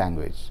பாடி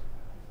லாங்குவேஜ்.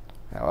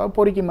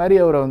 பொறிக்கு மாதிரி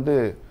அவரை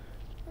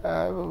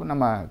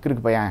நம்ம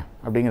கிறுக்கு பையன்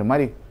அப்படிங்கிற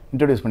மாதிரி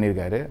இன்ட்ரடியூஸ்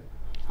பண்ணியிருக்காரு.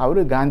 அவர்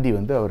காந்தி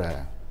அவரை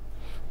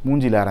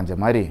மூஞ்சியில் அரைஞ்ச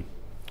மாதிரி,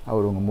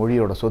 அவர் உங்கள்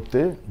மொழியோட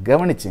சொத்து,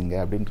 கவனிச்சுங்க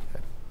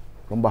அப்படின்ட்டுருக்காரு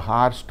ரொம்ப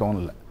ஹார்ஷ்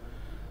டோனில்.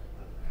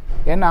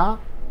 ஏன்னா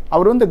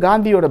அவர்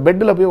காந்தியோட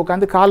பெட்டில் போய்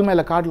உட்காந்து கால்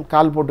மேலே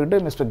கால் போட்டுக்கிட்டு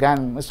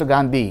மிஸ்டர்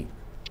காந்தி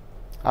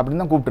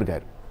அப்படின்னு தான்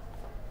கூப்பிட்ருக்காரு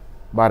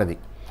பாரதி.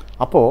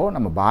 அப்போது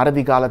நம்ம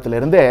பாரதி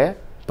காலத்திலேருந்தே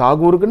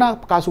தாகூருக்குன்னா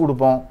காசு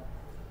கொடுப்போம்,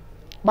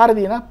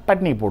 பாரதினா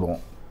பட்னி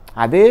போடுவோம்.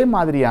 அதே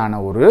மாதிரியான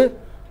ஒரு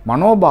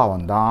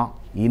மனோபாவம் தான்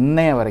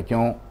இன்னைய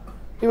வரைக்கும்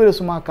இவர்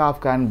சும்மா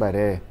காஃப்கான்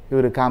பாரு,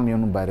 இவர்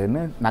காமியூன்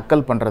பாருன்னு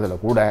நக்கல் பண்ணுறதுல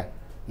கூட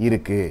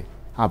இருக்குது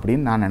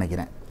அப்படின்னு நான்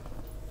நினைக்கிறேன்.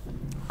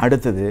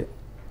 அடுத்தது,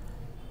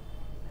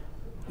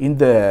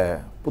 இந்த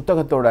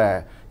புத்தகத்தோட,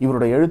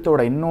 இவரோட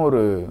எழுத்தோட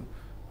இன்னொரு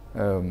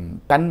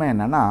தன்மை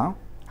என்னென்னா,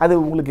 அது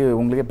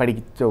உங்களுக்கே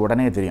படித்த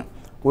உடனே தெரியும்.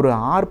 ஒரு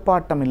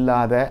ஆர்ப்பாட்டம்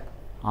இல்லாத,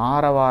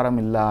 ஆரவாரம்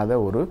இல்லாத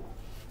ஒரு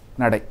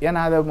நடை. ஏன்னா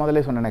அதை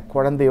முதல்ல சொன்னேன்,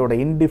 குழந்தையோட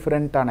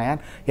இன்டிஃபரெண்ட்டான,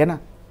 ஏன்னா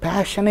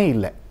பேஷனே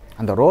இல்லை.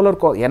 அந்த ரோலர்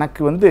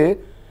எனக்கு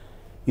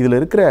இதில்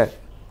இருக்கிற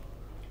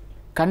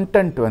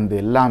கண்டென்ட்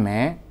எல்லாமே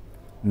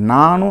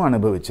நானும்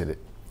அனுபவிச்சது.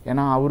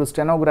 ஏன்னா அவர்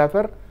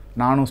ஸ்டெனோகிராஃபர்,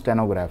 நானும்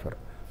ஸ்டெனோகிராஃபர்.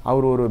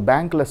 அவர் ஒரு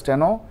பேங்க்கில்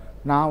ஸ்டெனோ,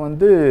 நான்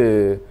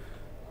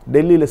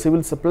டெல்லியில்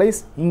சிவில் சப்ளைஸ்,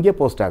 இங்கே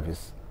போஸ்ட்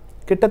ஆஃபீஸ்.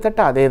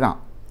 கிட்டத்தட்ட அதே தான்.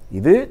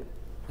 இது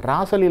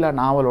ராசலீலா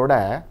நாவலோட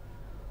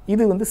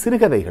இது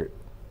சிறுகதைகள்.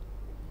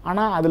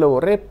 ஆனால் அதில்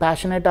ஒரே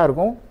பேஷனேட்டாக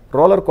இருக்கும்,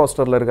 ரோலர்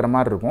கோஸ்டரில் இருக்கிற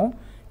மாதிரி இருக்கும்.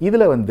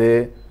 இதில்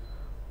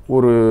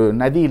ஒரு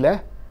நதியில்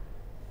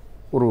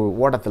ஒரு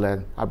ஓடத்தில்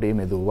அப்படியே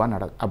மெதுவாக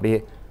அப்படியே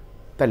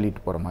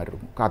தள்ளிட்டு போகிற மாதிரி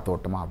இருக்கும்,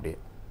 காற்றோட்டமாக அப்படியே.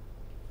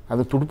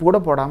 அது துடுப்பு கூட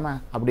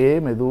போடாமல் அப்படியே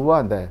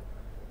மெதுவாக அந்த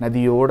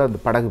நதியோடு அந்த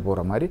படகு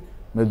போகிற மாதிரி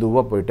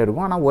மெதுவாக போயிட்டே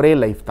இருக்கும். ஆனால் ஒரே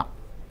லைஃப் தான்.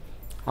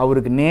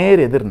 அவருக்கு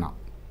நேர் எதிர்னா.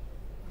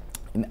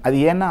 அது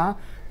ஏன்னா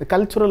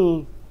கல்ச்சுரல்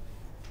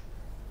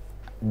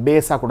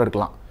பேஸாக கூட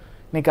இருக்கலாம்.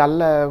 இன்றைக்கி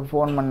காலைல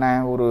ஃபோன்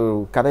பண்ணேன், ஒரு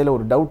கதையில்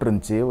ஒரு டவுட்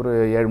இருந்துச்சு. ஒரு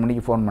 7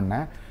 மணிக்கு ஃபோன்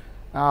பண்ணேன்.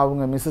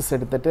 அவங்க மிஸ்ஸஸ்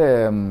எடுத்துகிட்டு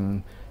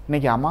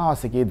இன்றைக்கி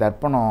அமாவாசைக்கு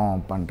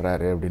தர்ப்பணம்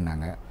பண்ணுறாரு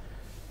அப்படின்னாங்க.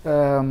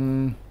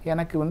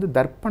 எனக்கு வந்து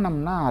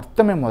தர்ப்பணம்னா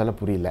அர்த்தமே முதல்ல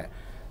புரியல.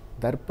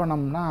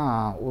 தர்ப்பணம்னா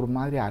ஒரு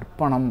மாதிரி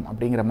அர்ப்பணம்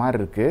அப்படிங்கிற மாதிரி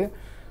இருக்குது.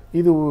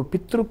 இது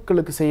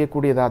பித்ருக்களுக்கு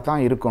செய்யக்கூடியதாக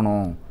தான்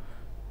இருக்கணும்.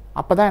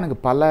 அப்போ தான் எனக்கு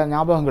பல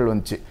ஞாபகங்கள்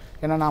வந்துச்சு.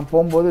 ஏன்னா நான்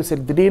போகும்போது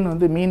சரி திடீர்னு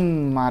வந்து மீன்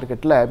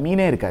மார்க்கெட்டில்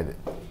மீனே இருக்காது.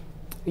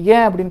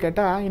 ஏன் அப்படின்னு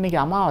கேட்டால் இன்றைக்கி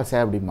அமாவாசை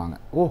அப்படிம்பாங்க.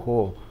 ஓஹோ,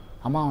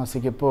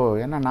 அமாவாசைக்கு எப்போது?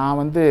 ஏன்னா நான்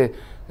வந்து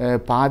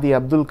பாதி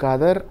அப்துல்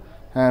காதர்,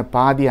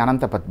 பாதி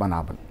அனந்த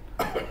பத்மநாபன்.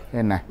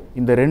 என்ன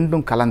இந்த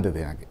ரெண்டும்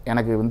கலந்தது.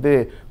 எனக்கு வந்து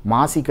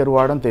மாசி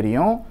கருவாடும்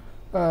தெரியும்,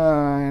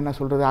 என்ன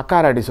சொல்கிறது,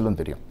 அக்கார அடிசலும்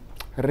தெரியும்.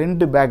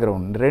 2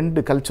 பேக்ரவுண்ட்,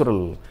 2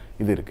 கல்ச்சுரல்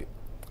இது இருக்குது.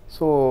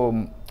 ஸோ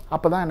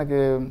அப்போ தான் எனக்கு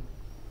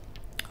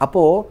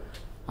அப்போது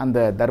அந்த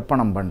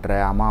தர்ப்பணம் பண்ணுற,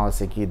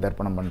 அமாவாசைக்கு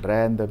தர்ப்பணம் பண்ணுற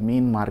இந்த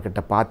மீன்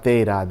மார்க்கெட்டை பார்த்தே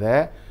இராத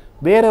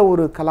வேறு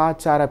ஒரு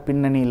கலாச்சார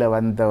பின்னணியில்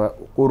வந்த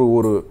ஒரு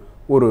ஒரு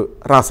ஒரு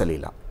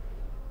ராசலீலா.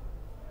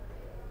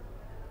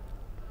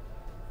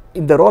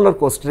 இந்த ரோலர்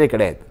கோஸ்டரே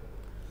கிடையாது.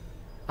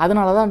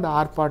 அதனால தான் அந்த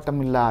ஆர்ப்பாட்டம்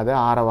இல்லாத,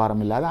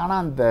 ஆரவாரம் இல்லாத,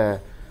 ஆனால் அந்த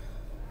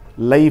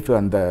லைஃப்,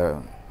 அந்த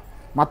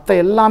மற்ற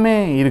எல்லாமே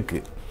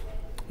இருக்குது.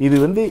 இது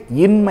வந்து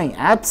இன்மை,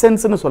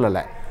 ஆப்சன்ஸ்னு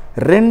சொல்லலை,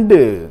 2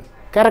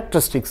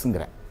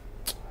 கேரக்டரிஸ்டிக்ஸுங்கிறேன்.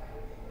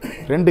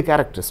 2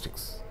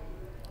 கேரக்டரிஸ்டிக்ஸ்.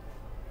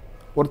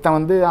 ஒருத்தன்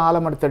வந்து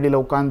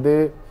ஆலமரத்தடியில் உட்காந்து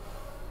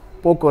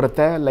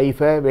போக்குவரத்தை,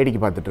 லைஃப்பை வேடிக்கை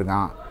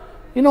பார்த்துட்ருக்கான்.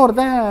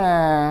 இன்னொருத்தன்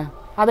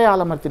அதே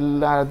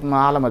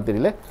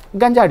ஆலமரத்தடியில்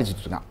கஞ்சா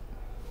அடிச்சிட்ருக்கான்.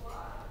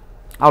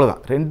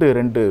 அவ்வளோதான்.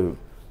 2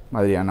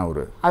 மாதிரியான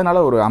ஒரு,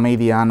 அதனால் ஒரு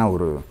அமைதியான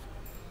ஒரு,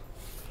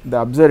 இந்த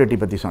அப்சர்விட்டி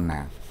பற்றி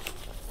சொன்னேன்.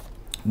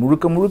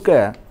 முழுக்க முழுக்க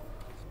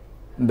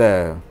இந்த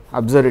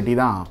அப்சர்விட்டி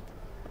தான்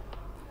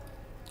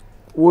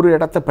ஒரு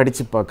இடத்த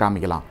படித்து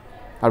காமிக்கலாம்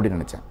அப்படின்னு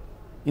நினச்சேன்.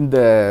 இந்த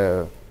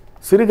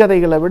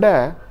சிறுகதைகளை விட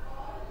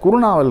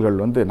குறுநாவல்கள்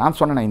வந்து நான்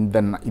சொன்னேன்,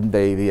 இந்த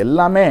இது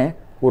எல்லாமே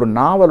ஒரு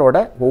நாவலோட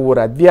ஒவ்வொரு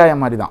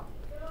அத்தியாயம் மாதிரி தான்.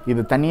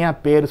 இது தனியாக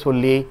பேர்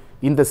சொல்லி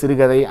இந்த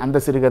சிறுகதை அந்த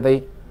சிறுகதை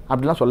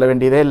அப்படிலாம் சொல்ல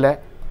வேண்டியதே இல்லை.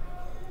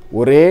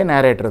 ஒரே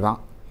நேரேட்டர் தான்,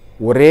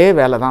 ஒரே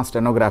வேலை தான்,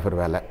 ஸ்டெனோகிராஃபர்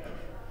வேலை,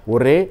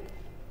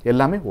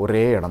 எல்லாமே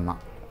ஒரே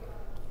இடம்தான்.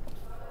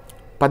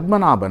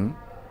 பத்மநாபன்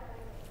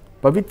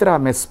பவித்ரா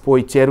மெஸ்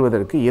போய்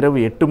சேருவதற்கு இரவு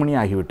 8 மணி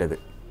ஆகிவிட்டது.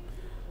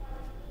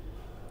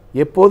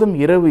 எப்போதும்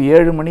இரவு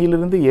 7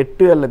 மணியிலிருந்து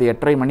 8 அல்லது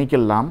 8:30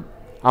 மணிக்கெல்லாம்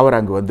அவர்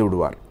அங்கு வந்து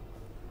விடுவார்.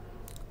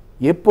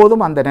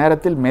 எப்போதும் அந்த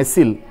நேரத்தில்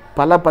மெஸ்ஸில்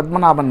பல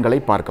பத்மநாபன்களை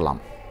பார்க்கலாம்.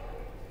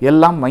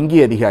 எல்லாம் வங்கி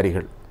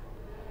அதிகாரிகள்,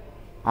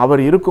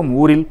 அவர் இருக்கும்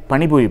ஊரில்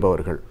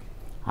பணிபுரிபவர்கள்,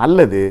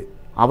 அல்லது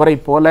அவரை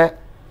போல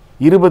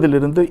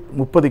 20 to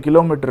 30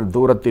 கிலோமீட்டர்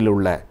தூரத்தில்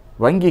உள்ள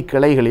வங்கி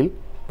கிளைகளில்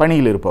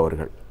பணியில்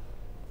இருப்பவர்கள்.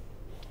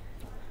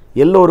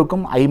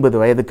 எல்லோருக்கும் 50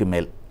 வயதுக்கு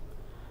மேல்.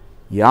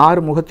 யார்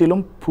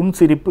முகத்திலும்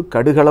புன்சிரிப்பு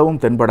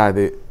கடுகளவும்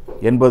தென்படாது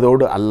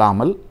என்பதோடு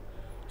அல்லாமல்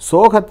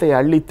சோகத்தை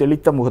அள்ளி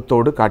தெளித்த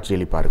முகத்தோடு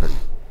காட்சியளிப்பார்கள்.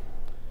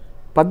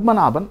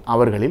 பத்மநாபன்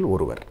அவர்களில்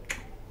ஒருவர்.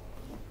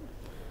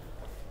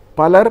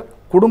 பலர்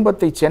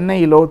குடும்பத்தை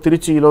சென்னையிலோ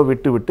திருச்சியிலோ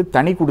விட்டுவிட்டு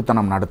தனி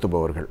குடித்தனம்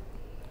நடத்துபவர்கள்.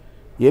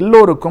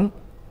 எல்லோருக்கும்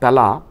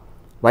தலா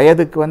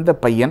வயதுக்கு வந்த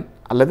பையன்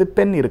அல்லது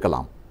பெண்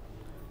இருக்கலாம்.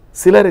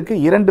 சிலருக்கு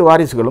 2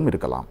 வாரிசுகளும்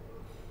இருக்கலாம்.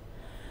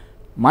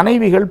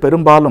 மனைவிகள்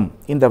பெரும்பாலும்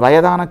இந்த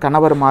வயதான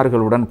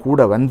கணவர்மார்களுடன் கூட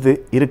வந்து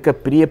இருக்க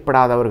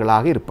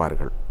பிரியப்படாதவர்களாக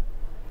இருப்பார்கள்.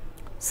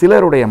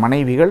 சிலருடைய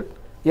மனைவிகள்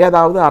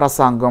ஏதாவது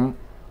அரசாங்கம்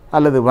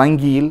அல்லது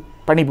வங்கியில்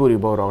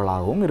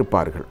பணிபுரிபவர்களாகவும்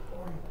இருப்பார்கள்.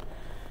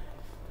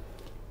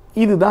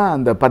 இதுதான்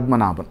அந்த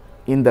பத்மநாபன்.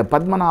 இந்த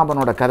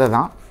பத்மநாபனோட கதை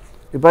தான்.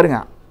 இப்போ பாருங்க,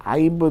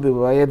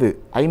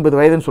 50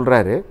 வயதுன்னு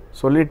சொல்கிறாரு.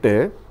 சொல்லிட்டு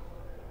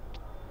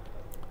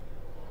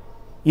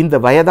இந்த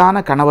வயதான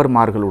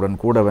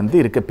கணவர்மார்களுடன் கூட வந்து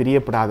இருக்க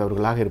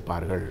பிரியப்படாதவர்களாக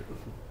இருப்பார்கள்.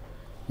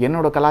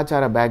 என்னோடய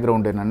கலாச்சார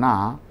பேக்ரவுண்டு என்னென்னா,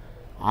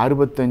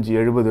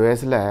 65-70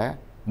 வயசில்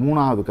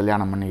 3வது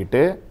கல்யாணம்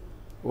பண்ணிக்கிட்டு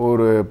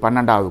ஒரு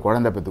 12வது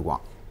குழந்தை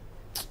பெற்றுக்குவான்.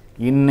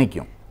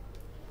 இன்றைக்கும்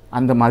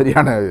அந்த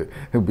மாதிரியான,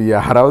 இப்போ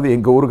யாராவது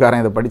எங்கள்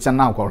ஊருக்காரன் இதை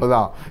படித்தேன்னா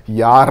அவ்வளோதான்,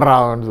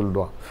 யாரான்னு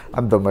சொல்லிடுவான்.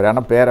 அந்த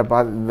மாதிரியான பேரை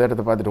பார்த்து இந்த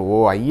இடத்த பார்த்துட்டு ஓ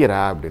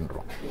ஐயரா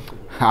அப்படின்றோம்.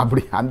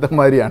 அப்படி அந்த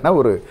மாதிரியான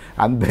ஒரு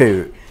அந்த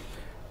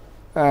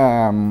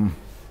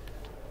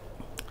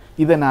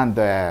இதை நான்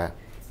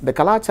இந்த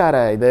கலாச்சார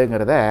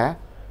இதுங்கிறத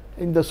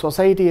இந்த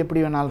சொசைட்டி எப்படி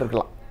வேணாலும்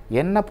இருக்கலாம்.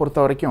 என்னை பொறுத்த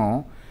வரைக்கும்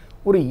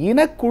ஒரு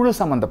இனக்குழு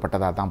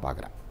சம்மந்தப்பட்டதாக தான்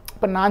பார்க்குறேன்.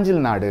 இப்போ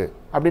நாஞ்சில் நாடு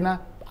அப்படின்னா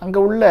அங்கே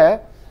உள்ள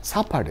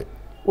சாப்பாடு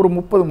ஒரு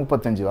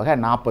 30-35 வகை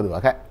 40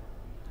 வகை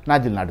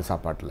நாஞ்சில் நாடு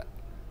சாப்பாட்டில்.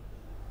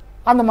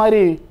 அந்த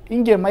மாதிரி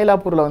இங்கே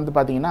மயிலாப்பூரில் வந்து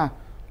பார்த்திங்கன்னா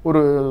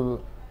ஒரு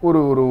ஒரு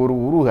ஒரு ஒரு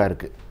ஊறுகாய்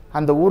இருக்குது.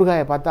 அந்த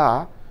ஊறுகாயை பார்த்தா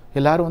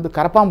எல்லோரும் வந்து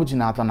கரப்பாம்பூச்சி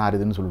நாத்தம்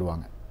நாறுதுன்னு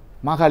சொல்லுவாங்க.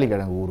 மாகாளி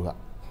கிழங்கு ஊறுகாய்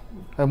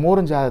அது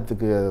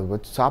மோரஞ்சாதத்துக்கு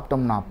வச்சு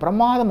சாப்பிட்டோம்னா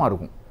பிரமாதமாக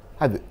இருக்கும்.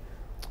 அது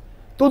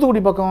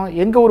தூத்துக்குடி பக்கம்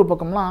எங்கள் ஊர்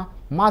பக்கம்லாம்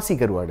மாசி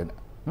கருவாடுன்னு.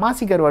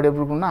 மாசி கருவாடு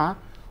எப்படி இருக்குன்னா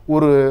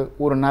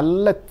ஒரு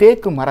நல்ல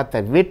தேக்கு மரத்தை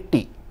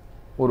வெட்டி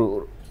ஒரு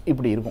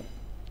இப்படி இருக்கும்,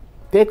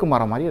 தேக்கு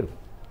மரம் மாதிரியே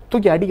இருக்கும்,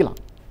 தூக்கி அடிக்கலாம்.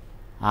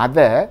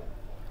 அதை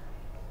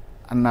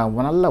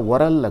நல்ல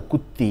உரலில்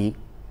குத்தி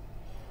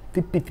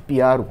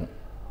திப்பியாக இருக்கும்.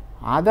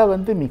 அதை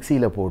வந்து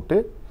மிக்சியில் போட்டு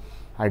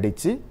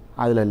அடித்து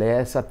அதில்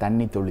லேசாக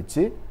தண்ணி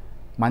தொளித்து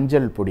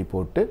மஞ்சள் பொடி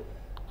போட்டு,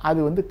 அது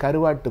வந்து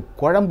கருவாட்டு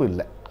குழம்பு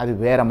இல்லை, அது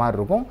வேறு மாதிரி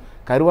இருக்கும்.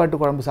 கருவாட்டு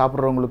குழம்பு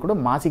சாப்பிட்றவங்களுக்கு கூட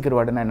மாசி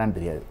கருவாடுன்னா என்னன்னு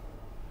தெரியாது.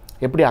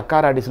 எப்படி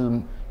அக்கார அடிசல்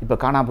இப்போ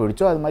காணா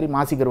போயிடுச்சோ அது மாதிரி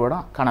மாசி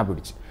கருவாடும் காணா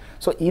போயிடுச்சு.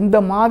 ஸோ இந்த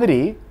மாதிரி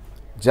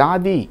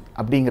ஜாதி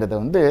அப்படிங்கிறத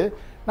வந்து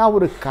நான்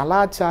ஒரு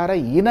கலாச்சார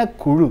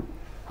இனக்குழு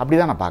அப்படி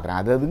தான் நான் பார்க்குறேன்.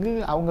 அது அதுக்கு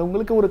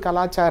அவங்கவுங்களுக்கு ஒரு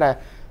கலாச்சார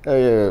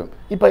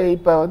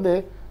இப்போ வந்து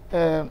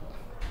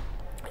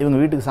இவங்க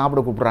வீட்டுக்கு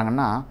சாப்பிட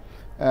கூப்பிட்றாங்கன்னா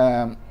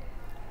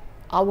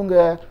அவங்க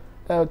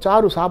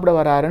சாரு சாப்பிட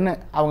வராருன்னு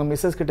அவங்க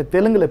மிஸ்ஸஸ் கிட்ட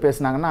தெலுங்கில்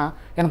பேசுனாங்கன்னா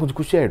எனக்கு கொஞ்சம்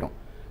குஷியாகிடும்.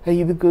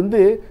 இதுக்கு வந்து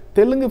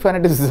தெலுங்கு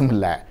ஃபெனட்டிசிசம்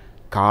இல்லை,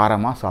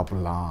 காரமாக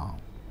சாப்பிட்லாம்,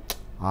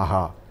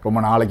 ஆஹா ரொம்ப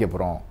நாளைக்கு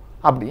அப்புறம்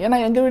அப்படி. ஏன்னா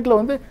எங்கள் வீட்டில்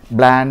வந்து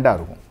பிளாண்டாக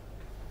இருக்கும்,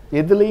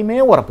 எதுலேயுமே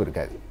உரப்பு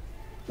இருக்காது,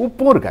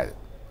 உப்பும் இருக்காது,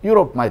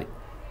 யூரோப் மாதிரி.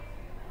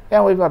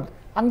 என் ஒய்ஃப்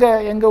அங்கே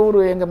எங்கள் ஊர்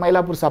எங்கள்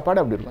மயிலாப்பூர்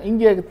சாப்பாடு அப்படி இருக்கும்.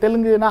 இங்கே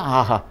தெலுங்குனா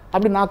ஆஹா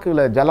அப்படி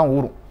நாக்கில் ஜலம்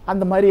ஊறும்,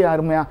 அந்த மாதிரி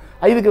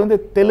அருமையாக. இதுக்கு வந்து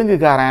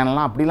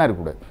தெலுங்குக்காரன்லாம் அப்படிலாம்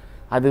இருக்கக்கூடாது.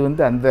 அது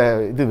வந்து அந்த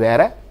இது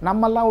வேறு.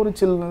 நம்மெல்லாம்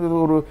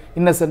ஒரு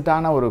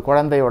இன்னசென்ட்டான ஒரு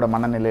குழந்தையோட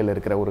மனநிலையில்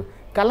இருக்கிற ஒரு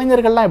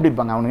கலைஞர்கள்லாம் எப்படி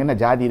இருப்பாங்க, அவனுக்கு என்ன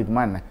ஜாதி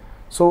இருக்குமா என்ன?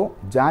 ஸோ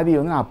ஜாதி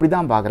வந்து நான் அப்படி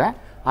தான் பார்க்குறேன்.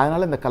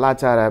 அதனால் இந்த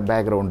கலாச்சார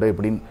பேக்ரவுண்டு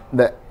எப்படின்னு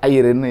இந்த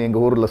ஐயருன்னு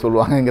எங்கள் ஊரில்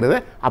சொல்லுவாங்கங்கிறத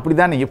அப்படி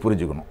தான் நீங்கள்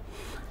புரிஞ்சுக்கணும்.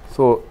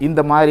 ஸோ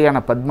இந்த மாதிரியான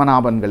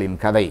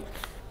பத்மநாபன்களின் கதை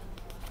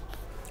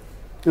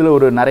இதில்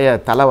ஒரு நிறைய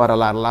தலை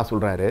வரலாறுலாம்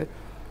சொல்கிறாரு.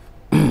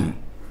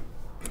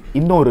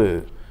 இன்னொரு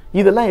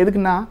இதெல்லாம்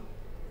எதுக்குன்னா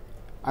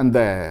அந்த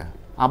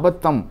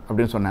அபத்தம்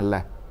அப்படின்னு சொன்னேன்ல,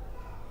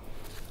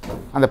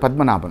 அந்த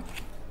பத்மநாபன்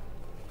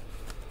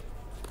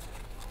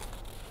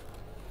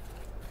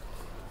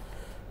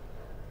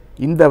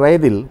இந்த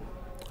வயதில்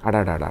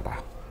அடாடாடாடா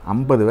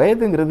 50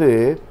 வயதுங்கிறது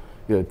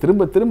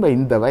திரும்ப திரும்ப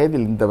இந்த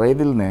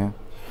வயதில்னு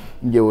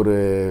இங்கே ஒரு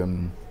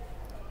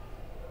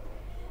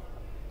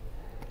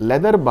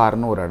லெதர்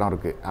பார்னு ஒரு இடம்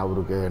இருக்குது.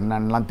 அவருக்கு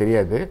என்னன்னலாம்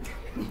தெரியாது.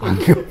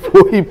 அங்கே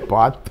போய்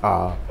பார்த்தா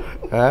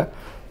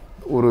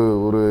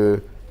ஒரு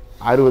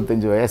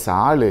 65 வயசு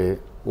ஆள்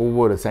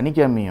ஒவ்வொரு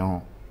சனிக்கிழமையும்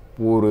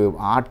ஒரு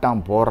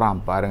ஆட்டம் போடுறான்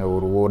பாருங்கள்,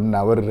 ஒரு 1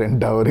 ஹவர்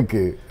 2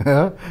 ஹவருக்கு.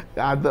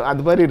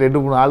 அது மாதிரி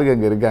 2-3 ஆளுங்க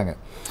அங்கே இருக்காங்க.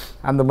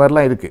 அந்த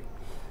மாதிரிலாம் இருக்குது.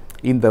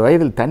 இந்த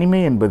வயதில் தனிமை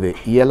என்பது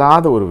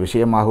இயலாத ஒரு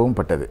விஷயமாகவும்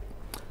பட்டது.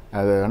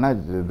 அது வேணால்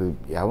இது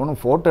எவனும்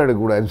ஃபோட்டோ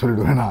எடுக்கக்கூடாதுன்னு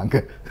சொல்லிடுவேன் நான்.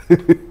 அங்கே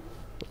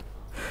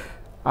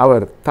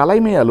அவர்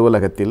தலைமை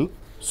அலுவலகத்தில்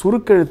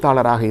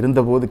சுருக்கெழுத்தாளராக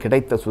இருந்தபோது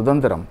கிடைத்த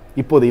சுதந்திரம்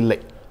இப்போது இல்லை.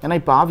 ஏன்னா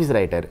இப்போ ஆஃபீஸர்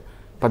ஆகிட்டார்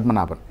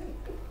பத்மநாபன்.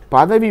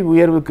 பதவி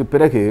உயர்வுக்கு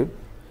பிறகு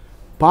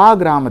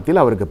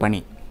கிராமத்தில் அவருக்கு பணி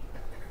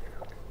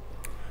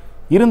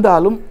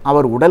இருந்தாலும்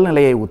அவர்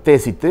உடல்நிலையை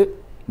உத்தேசித்து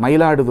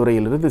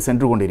மயிலாடுதுறையிலிருந்து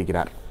சென்று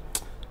கொண்டிருக்கிறார்.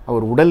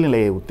 அவர்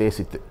உடல்நிலையை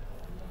உத்தேசித்து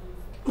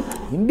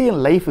இந்தியன்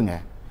லைஃபுங்க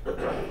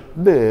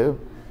வந்து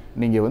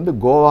நீங்கள் வந்து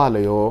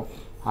கோவாலையோ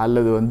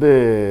அல்லது வந்து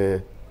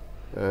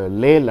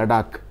லே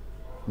லடாக்,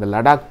 இந்த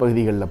லடாக்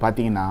பகுதிகளில்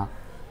பார்த்தீங்கன்னா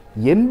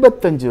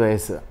 85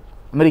 வயசு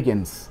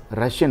அமெரிக்கன்ஸ்,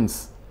 ரஷ்யன்ஸ்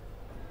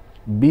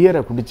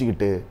பியரை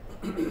குடிச்சிக்கிட்டு,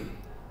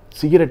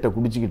 சிகரெட்டை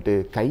குடிச்சிக்கிட்டு,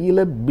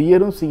 கையில்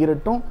பியரும்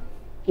சிகரெட்டும்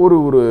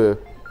ஒரு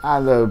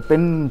அந்த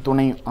பெண்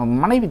துணை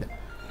மனைவி தான்,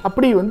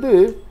 அப்படி வந்து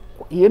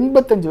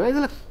 85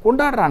 வயதில்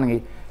கொண்டாடுறானுங்க.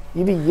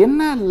 இது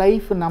என்ன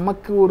லைஃப்?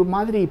 நமக்கு ஒரு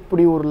மாதிரி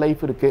இப்படி ஒரு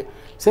லைஃப் இருக்குது.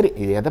 சரி,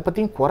 இது எதை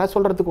பற்றியும் குறை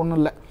சொல்கிறதுக்கு ஒன்றும்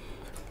இல்லை.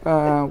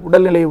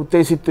 உடல்நிலையை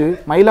உத்தேசித்து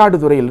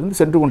மயிலாடுதுறையிலிருந்து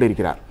சென்று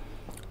கொண்டிருக்கிறார்.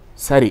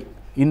 சரி,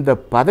 இந்த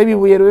பதவி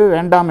உயர்வே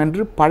வேண்டாம்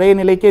என்று பழைய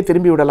நிலைக்கே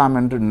திரும்பி விடலாம்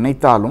என்று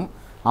நினைத்தாலும்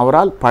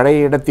அவரால்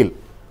பழைய இடத்தில்,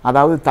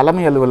 அதாவது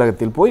தலைமை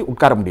அலுவலகத்தில் போய்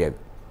உட்கார முடியாது.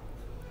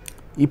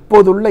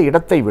 இப்போதுள்ள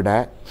இடத்தை விட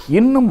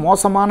இன்னும்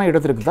மோசமான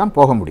இடத்திற்கு தான்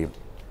போக முடியும்.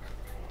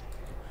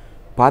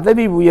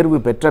 பதவி உயர்வு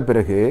பெற்ற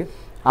பிறகு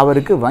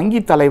அவருக்கு வங்கி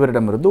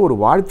தலைவரிடமிருந்து ஒரு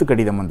வாழ்த்து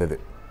கடிதம் வந்தது.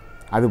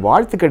 அது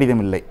வாழ்த்து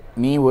கடிதம் இல்லை,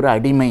 நீ ஒரு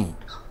அடிமை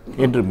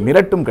என்று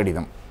மிரட்டும்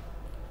கடிதம்.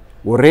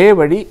 ஒரே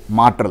வழி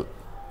மாற்றல்,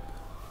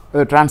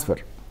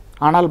 டிரான்ஸ்ஃபர்.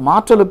 ஆனால்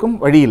மாற்றலுக்கும்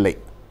வழி இல்லை.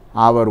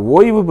 அவர்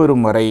ஓய்வு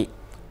பெறும் வரை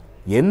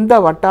எந்த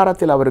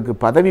வட்டாரத்தில் அவருக்கு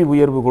பதவி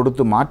உயர்வு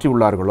கொடுத்து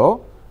மாற்றியுள்ளார்களோ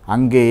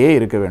அங்கேயே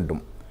இருக்க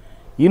வேண்டும்.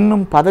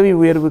 இன்னும் பதவி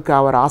உயர்வுக்கு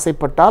அவர்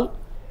ஆசைப்பட்டால்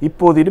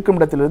இப்போது இருக்கும்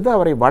இடத்திலிருந்து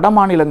அவரை வட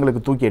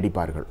மாநிலங்களுக்கு தூக்கி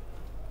அடிப்பார்கள்.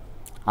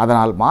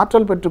 அதனால்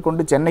மாற்றல்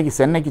பெற்றுக்கொண்டு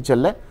சென்னைக்கு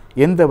செல்ல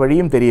எந்த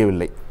வழியும்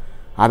தெரியவில்லை.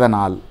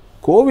 அதனால்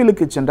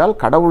கோவிலுக்கு சென்றால்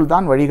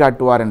கடவுள்தான்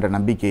வழிகாட்டுவார் என்ற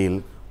நம்பிக்கையில்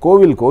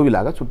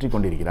கோவிலாக சுற்றி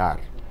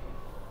கொண்டிருக்கிறார்.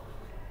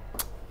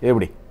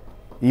 எப்படி?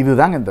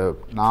 இதுதாங்க இந்த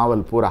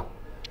நாவல் பூரா.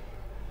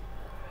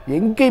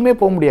 எங்கேயுமே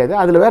போக முடியாது.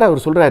 அதில் வேறு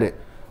அவர் சொல்கிறாரு,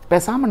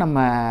 பேசாமல் நம்ம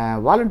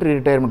வாலண்டரி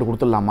ரிட்டையர்மெண்ட்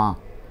கொடுத்துடலாமா,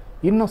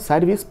 இன்னும்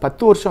சர்வீஸ்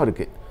 10 வருஷம்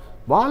இருக்குது,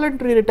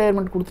 வாலண்டரி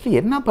ரிட்டையர்மெண்ட் கொடுத்துட்டு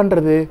என்ன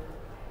பண்ணுறது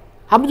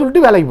அப்படின்னு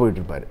சொல்லிட்டு வேலைக்கு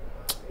போயிட்டுருப்பார்.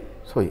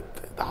 ஸோ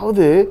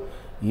அதாவது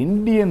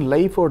இந்தியன்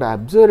லைஃபோட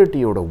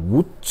அப்சர்டிட்டியோட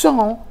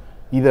உச்சம்.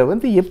 இதை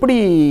வந்து எப்படி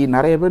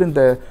நிறைய பேர்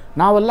இந்த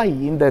நாவெல்லாம்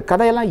இந்த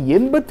கதையெல்லாம்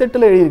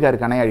 88 எழுதியிருக்காரு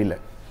கனையாழியில்.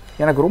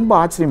 எனக்கு ரொம்ப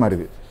ஆச்சரியமாக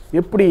இருக்குது,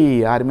 எப்படி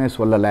யாருமே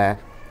சொல்லலை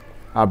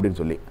அப்படின்னு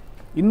சொல்லி.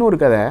 இன்னொரு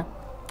கதை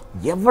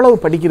எவ்வளவு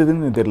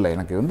படிக்கிறதுன்னு தெரியல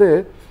எனக்கு. வந்து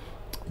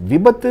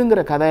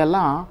விபத்துங்கிற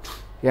கதையெல்லாம்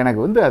எனக்கு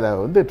வந்து அதை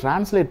வந்து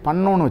டிரான்ஸ்லேட்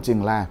பண்ணோன்னு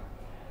வச்சுங்களேன்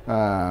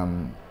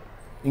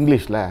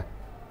இங்கிலீஷில்,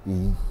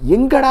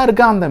 எங்கடா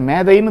இருக்கா அந்த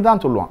மேதைன்னு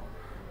தான் சொல்லுவான்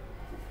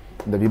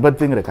இந்த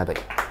விபத்துங்கிற கதை.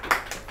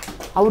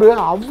 அவர்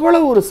அவ்வளோ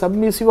ஒரு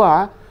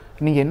சப்மிசிவாக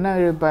நீங்கள் என்ன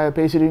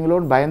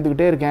பேசுகிறீங்களோன்னு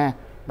பயந்துக்கிட்டே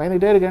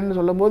இருக்கேன்னு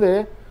சொல்லும்போது,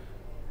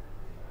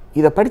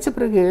 இதை படித்த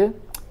பிறகு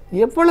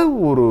எவ்வளவு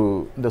ஒரு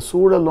இந்த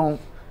சூழலும்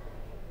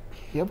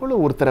எவ்வளோ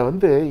ஒருத்தரை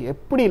வந்து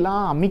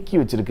எப்படிலாம் அமுக்கி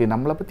வச்சுருக்கு,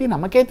 நம்மளை பற்றி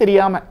நமக்கே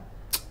தெரியாமல்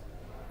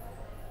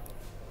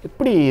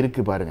எப்படி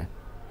இருக்குது பாருங்கள்.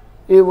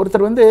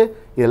 ஒருத்தர் வந்து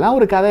இதெல்லாம்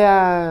ஒரு கதையா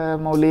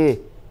மௌலி,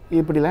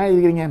 இப்படிலாம்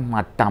இருக்கிறீங்க,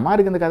 மட்டமாக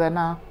இருக்குது இந்த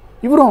கதைன்னா,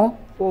 இவரும்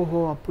ஓஹோ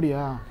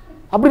அப்படியா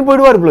அப்படின்னு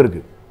போயிடுவார் போல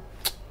இருக்குது.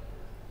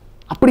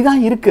 அப்படி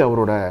தான் இருக்குது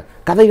அவரோட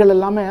கதைகள்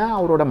எல்லாமே.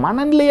 அவரோட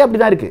மனநிலையே அப்படி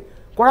தான் இருக்குது,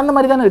 குழந்தை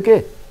மாதிரி தானே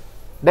இருக்குது.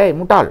 டேய்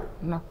முட்டாள்,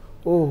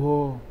 ஓஹோ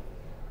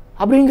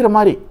அப்படிங்கிற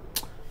மாதிரி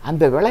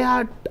அந்த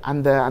விளையாட்டு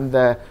அந்த அந்த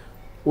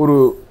ஒரு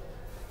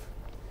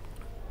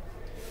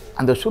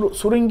அந்த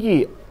சுருங்கி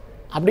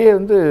அப்படியே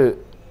வந்து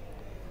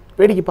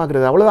வேடிக்கை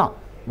பார்க்குறது, அவ்வளோதான்.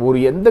 ஒரு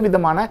எந்த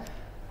விதமான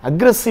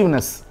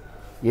அக்ரெசிவ்னஸ்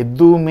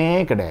எதுவுமே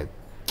கிடையாது.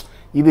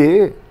 இது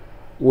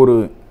ஒரு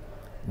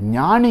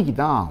ஞானிக்கு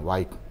தான்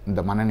வாய்க்கும்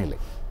இந்த மனநிலை.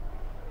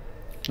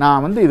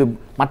 நான் வந்து இது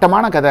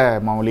மட்டமான கதை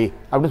மௌலி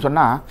அப்படின்னு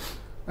சொன்னால்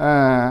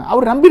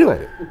அவர்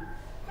நம்பிடுவார்.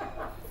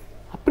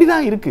 அப்படி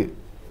தான் இருக்குது.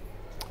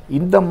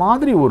 இந்த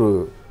மாதிரி ஒரு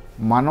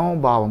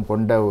மனோபாவம்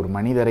கொண்ட ஒரு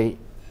மனிதரை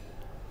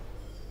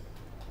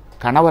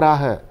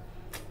கணவராக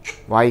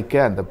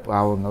வாய்க்க அந்த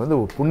அவங்க வந்து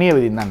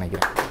புண்ணியவதின்னு தான்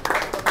நினைக்கிறேன்.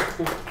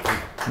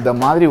 இந்த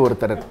மாதிரி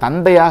ஒருத்தர்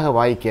தந்தையாக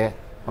வாய்க்க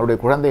அவருடைய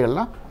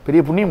குழந்தைகள்லாம்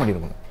பெரிய புண்ணியம்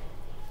பண்ணியிருக்கணும்.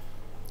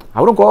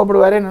 அவரும்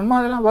கோவப்படுவார், நன்மை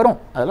அதெல்லாம் வரும்,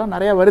 அதெல்லாம்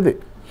நிறையா வருது.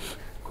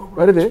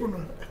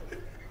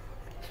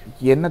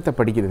 என்னத்தை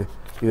படிக்கிறது?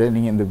 இதை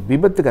நீங்கள் இந்த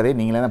விபத்து கதையை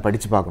நீங்களே தான்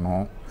படித்து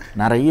பார்க்கணும்.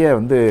 நிறைய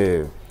வந்து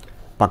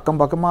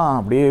பக்கமாக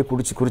அப்படியே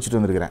குறிச்சிட்டு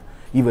வந்திருக்கிறேன்.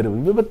 இவர்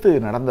விபத்து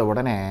நடந்த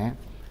உடனே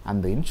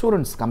அந்த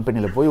இன்சூரன்ஸ்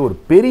கம்பெனியில் போய் ஒரு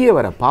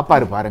பெரியவரை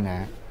பார்ப்பார்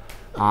பாருங்கள்.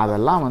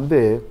 அதெல்லாம் வந்து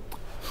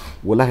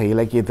உலக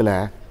இலக்கியத்தில்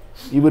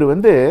இவர்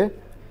வந்து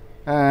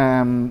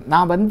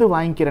நான் வந்து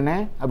வாங்கிக்கிறேனே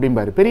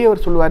அப்படிம்பார்.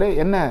 பெரியவர் சொல்லுவார்,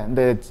 என்ன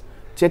இந்த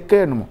செக்கு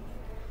என்னமோ,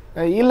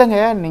 இல்லைங்க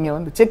நீங்கள்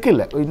வந்து செக்கு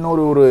இல்லை,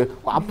 இன்னொரு ஒரு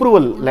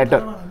அப்ரூவல்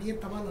லெட்டர்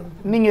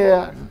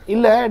நீங்கள்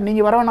இல்லை,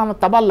 நீங்கள் வரவே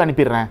நான் தபாலில்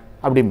அனுப்பிடுறேன்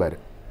அப்படிம்பார்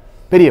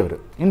பெரியவர்,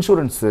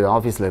 இன்சூரன்ஸ்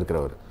ஆஃபீஸில்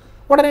இருக்கிறவர்.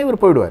 உடனே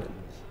இவர் போயிடுவார்.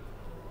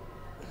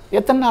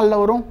 எத்தனை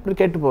நாளில் வரும் இப்படி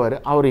கேட்டு போவார்.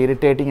 அவர்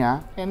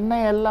இரிட்டேட்டிங்காக, என்ன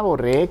எல்லாம்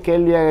ஒரே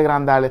கேள்வியாக கேட்குற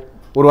அந்த ஆள்,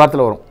 ஒரு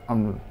வாரத்தில் வரும்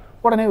அப்படின்னு.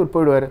 உடனே இவர்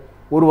போயிடுவார்.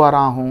 1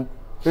 வாரம் ஆகும்,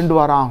 2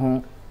 வாரம் ஆகும்,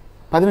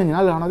 15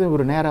 நாள் ஆனது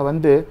இவர் நேராக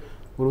வந்து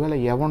ஒருவேளை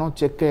எவனோ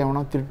செக்கை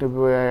எவனோ திருட்டு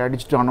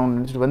அடிச்சுட்டானோன்னு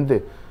நினச்சிட்டு வந்து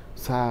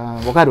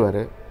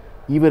உட்காருவார்.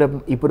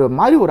 இப்போ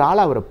மாதிரி ஒரு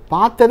ஆளை அவரை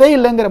பார்த்ததே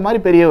இல்லைங்கிற மாதிரி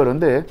பெரியவர்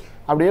வந்து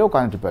அப்படியே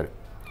உட்காந்துட்டுருப்பார்.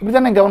 இப்படி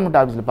தானே கவர்மெண்ட்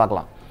ஆஃபீஸில்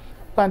பார்க்கலாம்,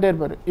 உட்காந்துட்டே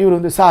இருப்பார். இவர்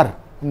வந்து சார்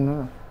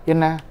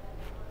என்ன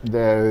இந்த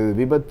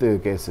விபத்து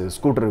கேஸு,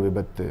 ஸ்கூட்டர்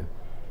விபத்து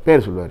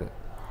பேர் சொல்லுவார்.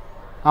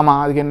 ஆமாம்,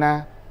 அதுக்கு என்ன?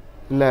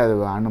 இல்லை அது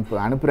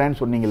அனுப்புகிறேன்னு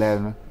சொன்னீங்களே,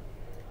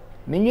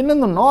 நீங்கள்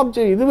இன்னும்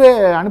இந்த இதுவே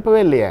அனுப்பவே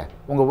இல்லையே,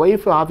 உங்கள்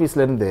ஒய்ஃப்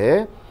ஆஃபீஸ்லேருந்து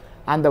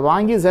அந்த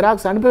வாங்கி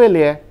ஜெராக்ஸ் அனுப்பவே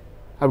இல்லையே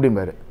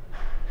அப்படிம்பாரு.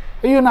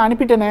 ஐயோ நான்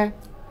அனுப்பிட்டேனே,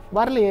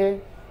 வரலையே,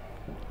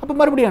 அப்போ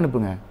மறுபடியும்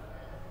அனுப்புங்க.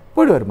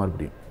 போயிடுவார்.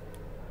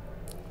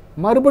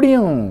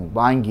 மறுபடியும்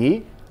வாங்கி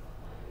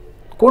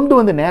கொண்டு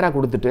வந்து நேராக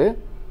கொடுத்துட்டு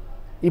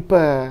இப்போ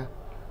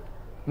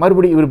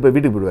மறுபடியும் இவர் இப்போ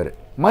வீட்டுக்கு போயிடுவார்.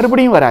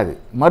 மறுபடியும் வராது.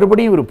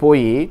 மறுபடியும் இவர்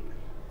போய்,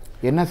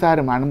 என்ன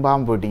சார்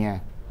அனுப்பாமல் போயிட்டீங்க?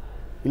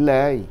 இல்லை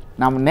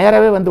நான்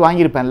நேராகவே வந்து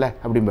வாங்கியிருப்பேன்ல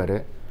அப்படிம்பாரு.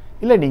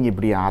 இல்லை நீங்கள்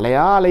இப்படி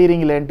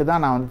அலையிறீங்களேன்ட்டு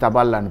தான் நான் வந்து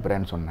தபாலில்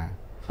அனுப்புகிறேன்னு சொன்னேன்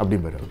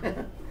அப்படிம்பாரு.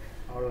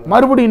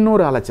 மறுபடியும்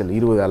இன்னொரு அலைச்சல்,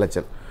 20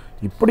 அலைச்சல்,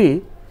 இப்படி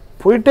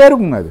போயிட்டே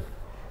இருக்குங்க. அது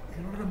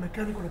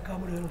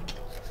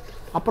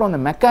அப்புறம் அந்த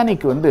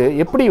மெக்கானிக் வந்து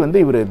எப்படி வந்து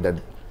இவர் இந்த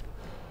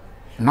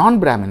நான்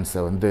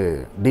பிராமின்ஸை வந்து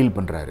டீல்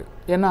பண்ணுறாரு.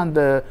 ஏன்னா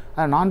அந்த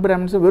நான்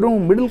பிராமின்ஸை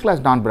வெறும் மிடில்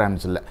கிளாஸ் நான்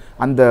பிராமின்ஸ் இல்லை,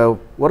 அந்த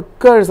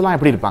ஒர்க்கர்ஸ்லாம்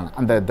எப்படி இருப்பாங்க,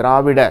 அந்த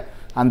திராவிட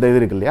அந்த இது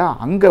இருக்கு இல்லையா,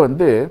 அங்கே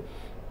வந்து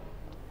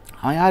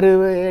அவன் யார்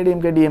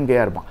ஏடிஎம்கே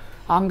டிஎம்கேயாக இருப்பான்.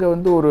 அங்கே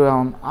வந்து ஒரு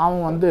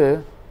அவன் வந்து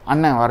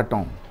அண்ணன்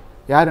வரட்டும்,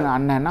 யார்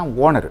அண்ணன்னா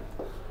ஓனர்,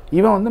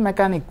 இவன் வந்து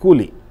மெக்கானிக்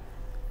கூலி,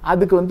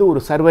 அதுக்கு வந்து ஒரு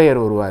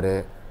சர்வேயர் வருவார்.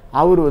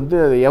 அவர் வந்து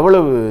அது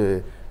எவ்வளவு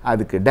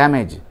அதுக்கு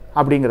டேமேஜ்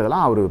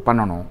அப்படிங்கிறதெல்லாம் அவர்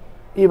பண்ணணும்.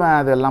 இவன்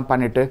அதெல்லாம்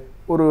பண்ணிவிட்டு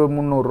ஒரு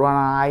 300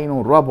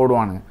 500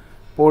 போடுவானுங்க.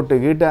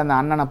 போட்டுக்கிட்டு அந்த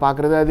அண்ணனை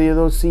பார்க்குறது அது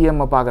ஏதோ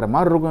சிஎம்மை பார்க்குற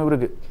மாதிரி இருக்கும்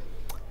இவருக்கு.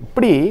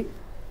 இப்படி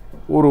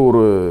ஒரு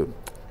ஒரு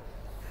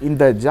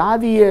இந்த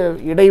ஜாதிய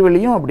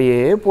இடைவெளியும் அப்படியே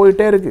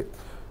போயிட்டே இருக்கு.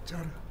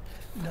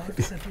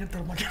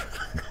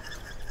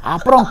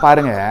 அப்புறம்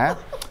பாருங்க,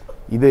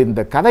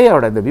 இந்த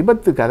கதையோட இந்த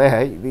விபத்து கதை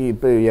இது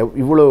இப்போ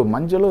இவ்வளோ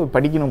மஞ்சளும்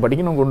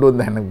படிக்கணும் கொண்டு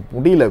வந்தேன், எனக்கு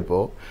முடியல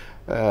இப்போது.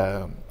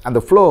 அந்த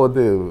ஃப்ளோ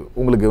வந்து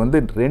உங்களுக்கு வந்து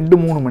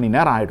 2-3 மணி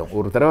நேரம் ஆகிடும்.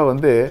 ஒரு தடவை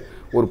வந்து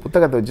ஒரு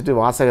புத்தகத்தை வச்சுட்டு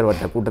வாசகர்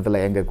வட்ட கூட்டத்தில்,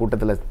 எங்கள்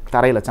கூட்டத்தில்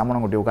தரையில்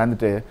சம்மணம் கொட்டி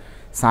உட்காந்துட்டு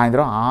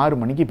சாயந்தரம் 6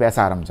 மணிக்கு பேச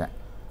ஆரம்பித்தேன்.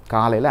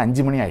 காலையில்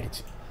 5 மணி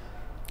ஆகிடுச்சு.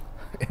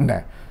 என்ன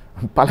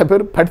பல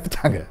பேர்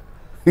படுத்துட்டாங்க.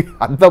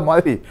 அந்த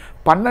மாதிரி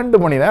 12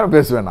 மணி நேரம்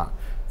பேசுவேன் நான்.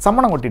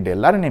 சம்மணம் கொட்டிட்டு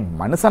எல்லோரும் நீ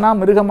மனுஷனா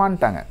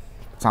மிருகமான்ட்டாங்க.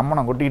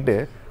 சம்மணம் கொட்டிக்கிட்டு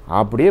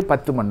அப்படியே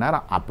 10 மணி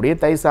நேரம் அப்படியே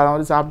தயிர் சாதம்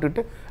வந்து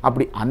சாப்பிட்டுட்டு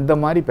அப்படி அந்த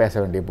மாதிரி பேச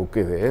வேண்டிய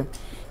புக்கு இது.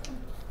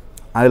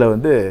 அதில்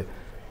வந்து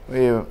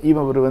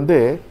இவர் வந்து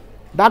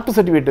டாக்டர்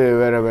சர்டிஃபிகேட்டு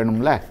வேறு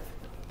வேணும்ல,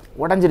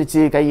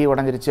 உடஞ்சிருச்சு கை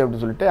உடஞ்சிருச்சு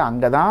அப்படின்னு சொல்லிட்டு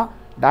அங்கே தான்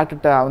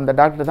அந்த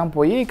டாக்டர் தான்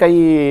போய் கை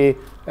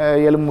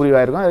எலும்பு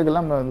முறிவாயிருக்கும்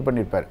அதுக்கெல்லாம் இது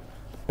பண்ணியிருப்பார்,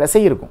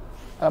 பிசையிருக்கும்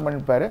அதை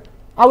பண்ணியிருப்பார்.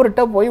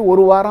 அவர்கிட்ட போய்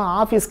 1 வாரம்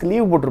ஆஃபீஸ்க்கு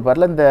லீவ்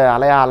போட்டிருப்பார்ல இந்த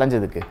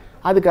அலைஞ்சதுக்கு,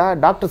 அதுக்காக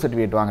டாக்டர்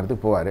சர்டிஃபிகேட்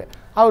வாங்குறதுக்கு போவார்.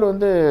 அவர்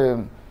வந்து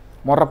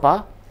முறப்பா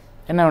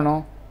என்ன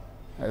வேணும்,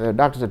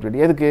 டாக்டர்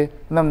சர்டிஃபிகேட் எதுக்கு,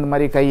 இந்த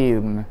மாதிரி கை,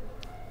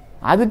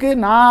 அதுக்கு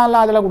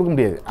நான்லாம் அதெல்லாம் கொடுக்க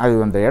முடியாது.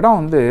 அது அந்த இடம்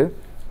வந்து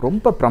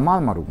ரொம்ப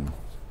பிரமாதமாக இருக்கும்.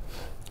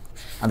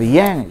 அது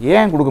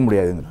ஏன் கொடுக்க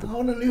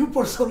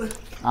முடியாதுங்கிறது.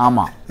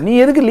 ஆமாம், நீ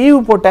எதுக்கு லீவு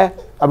போட்ட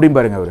அப்படின்னு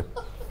பாருங்க அவர்,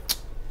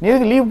 நீ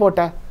எதுக்கு லீவு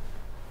போட்ட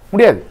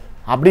முடியாது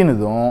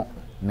அப்படின்னதும்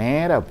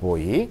நேராக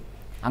போய்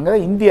அங்கே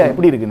தான் இந்தியா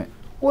எப்படி இருக்குன்னு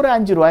ஒரு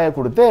 5 ரூபாயை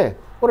கொடுத்து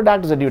ஒரு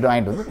டாக்டர் சர்டிஃபிகேட்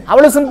வாங்கிட்டு வந்து,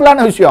 அவ்வளோ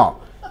சிம்பிளான விஷயம்.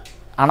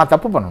 ஆனால்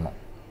தப்பு பண்ணணும்,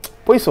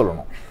 பொய்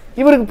சொல்லணும்.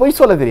 இவருக்கு பொய்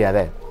சொல்ல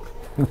தெரியாதே.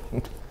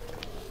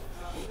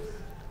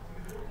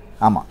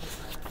 ஆமாம்,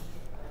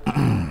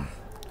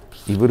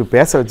 இவர்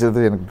பேச வச்சது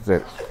எனக்கு.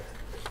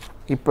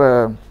 இப்போ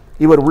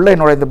இவர் உள்ளே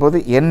நுழைந்த போது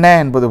என்ன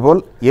என்பது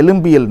போல்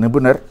எலும்பியல்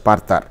நிபுணர்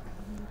பார்த்தார்.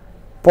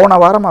 போன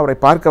வாரம் அவரை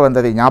பார்க்க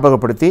வந்ததை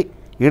ஞாபகப்படுத்தி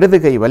இடது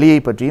கை வலியை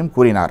பற்றியும்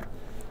கூறினார்.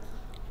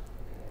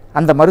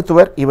 அந்த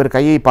மருத்துவர் இவர்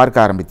கையை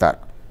பார்க்க ஆரம்பித்தார்.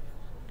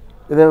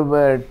 இதை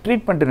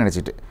ட்ரீட்மெண்ட்டு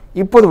நினச்சிட்டு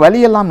இப்போது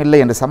வலியெல்லாம் இல்லை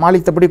என்று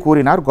சமாளித்தபடி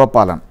கூறினார்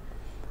கோபாலன்.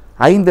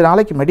 5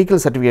 நாளைக்கு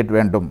மெடிக்கல் சர்டிஃபிகேட்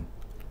வேண்டும்.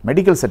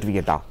 மெடிக்கல்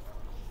சர்டிஃபிகேட்டா?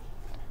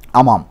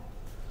 ஆமாம்.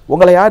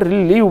 உங்களை யார்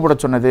லீவு போட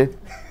சொன்னது?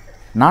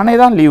 நானே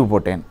தான் லீவு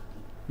போட்டேன்.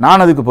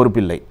 நான் அதுக்கு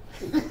பொறுப்பில்லை.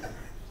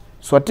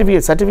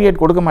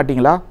 சர்டிஃபிகேட் கொடுக்க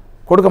மாட்டீங்களா?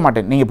 கொடுக்க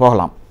மாட்டேன், நீங்கள்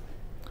போகலாம்.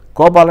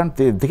 கோபாலன்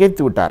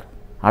திகைத்து விட்டார்.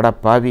 அட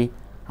பாவி,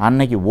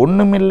 அன்னைக்கு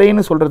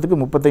ஒன்றுமில்லைன்னு சொல்கிறதுக்கு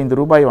 35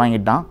 ரூபாய்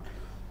வாங்கிட்டான்.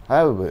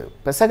 அதாவது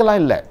பெசகலாம்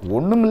இல்லை,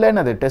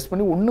 ஒன்றுமில்லைன்னு அதை டெஸ்ட்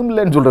பண்ணி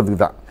ஒன்றுமில்லைன்னு சொல்கிறதுக்கு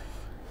தான்.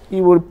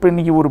 இப்போ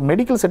இன்றைக்கி ஒரு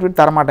மெடிக்கல்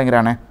சர்டிஃபிகேட்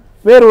தரமாட்டேங்கிறானே,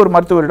 வேறு ஒரு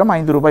மருத்துவரிடம்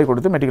 5 ரூபாய்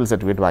கொடுத்து மெடிக்கல்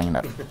சர்டிஃபிகேட்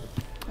வாங்கினார்.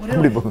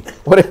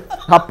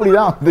 அப்படி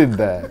தான் வந்து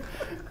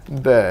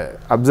இந்த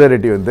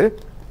அப்சர்வேட்டிவ் வந்து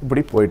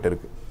இப்படி போயிட்டு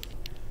இருக்கு.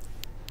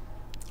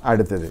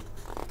 அடுத்தது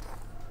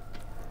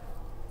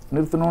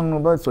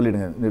நிறுத்தணும்னு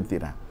சொல்லிடுங்க,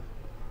 நிறுத்திடுறேன்.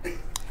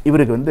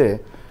 இவருக்கு வந்து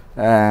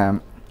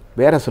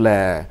வேறு சில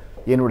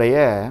என்னுடைய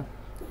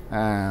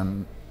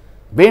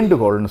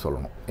வேண்டுகோள்னு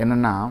சொல்லணும்.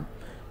 என்னென்னா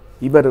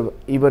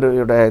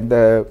இவரோட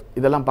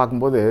இதெல்லாம்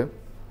பார்க்கும்போது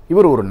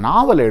இவர் ஒரு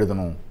நாவல்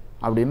எழுதணும்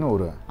அப்படின்னு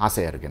ஒரு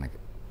ஆசையாக இருக்குது எனக்கு.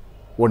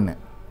 1,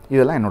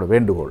 இதெல்லாம் என்னோடய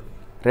வேண்டுகோள்.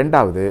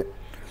 2வது,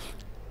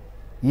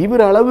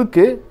 இவர்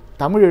அளவுக்கு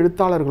தமிழ்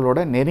எழுத்தாளர்களோட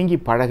நெருங்கி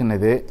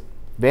பழகினது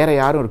வேறு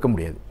யாரும் இருக்க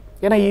முடியாது.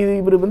 ஏன்னா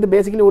இவர் வந்து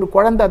பேசிக்கலி ஒரு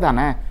குழந்தை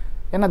தானே.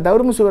 ஏன்னா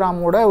தௌர்ம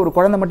சிவராமோட ஒரு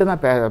குழந்தை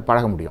மட்டும்தான்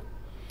பழக முடியும்,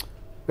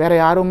 வேறு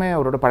யாருமே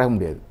அவரோட பழக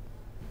முடியாது.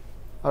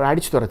 அவர்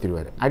அடித்து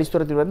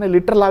துரத்திடுவார்னா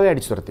லிட்டரலாகவே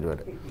அடித்து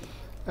துரத்திடுவார்.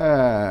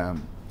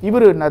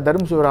 இவர்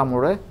தர்ம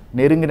சிவராமோட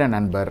நெருங்கின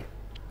நண்பர்,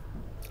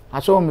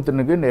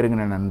 அசோகமித்திரனுக்கு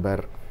நெருங்கின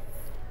நண்பர்,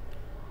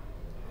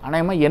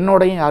 அநேகமாக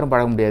என்னோடையும் யாரும்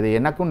பழக முடியாது,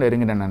 எனக்கும்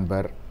நெருங்கின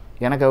நண்பர்.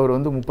 எனக்கு அவர்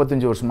வந்து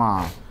 35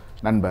 வருஷமாக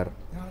நண்பர்.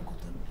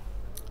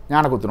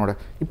 ஞானகுத்தனோட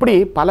இப்படி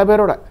பல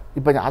பேரோட.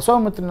 இப்போ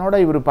அசோகமித்திரனோட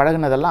இவர்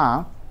பழகினதெல்லாம்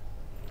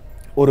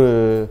ஒரு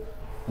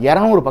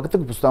 200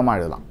 பக்கத்துக்கு புஸ்தகமாக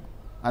எழுதலாம்.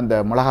 அந்த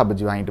மிளகா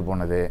பஜ்ஜி வாங்கிட்டு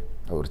போனது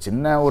ஒரு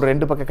சின்ன ஒரு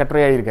 2 பக்க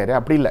கட்டுரையாக இருக்காரு,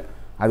 அப்படி இல்லை.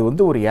 அது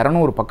வந்து ஒரு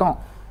 200 பக்கம்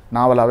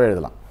நாவலாகவே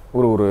எழுதலாம்.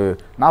 ஒரு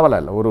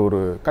நாவலாக இல்லை, ஒரு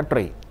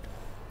கட்டுரை.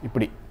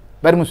 இப்படி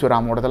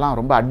தர்மேஸ்வராமோடதெல்லாம்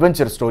ரொம்ப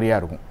அட்வென்ச்சர் ஸ்டோரியாக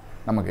இருக்கும்,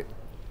 நமக்கு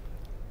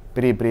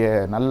பெரிய பெரிய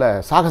நல்ல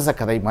சாகச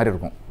கதை மாதிரி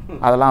இருக்கும்.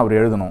 அதெல்லாம் அவர்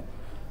எழுதணும்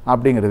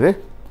அப்படிங்கிறது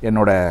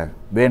என்னோட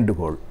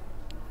வேண்டுகோள்.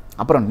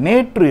 அப்புறம்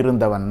நேற்று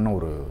இருந்தவன்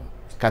ஒரு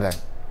கதை.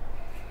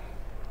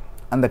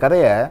 அந்த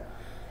கதையை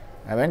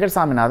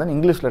வெங்கட்சாமிநாதன்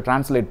இங்கிலீஷில்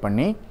டிரான்ஸ்லேட்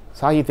பண்ணி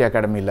சாகித்ய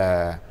அகாடமியில்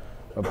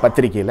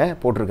பத்திரிக்கையில்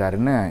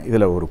போட்டிருக்காருன்னு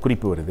இதில் ஒரு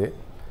குறிப்பு வருது.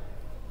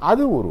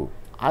 அது ஒரு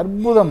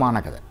அற்புதமான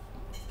கதை.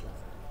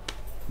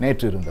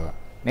 நேற்று இருந்தவன்,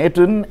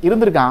 நேற்று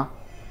இருந்திருக்கான்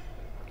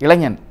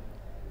இளைஞன்,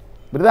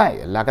 இப்படிதான்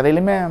எல்லா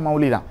கதையிலுமே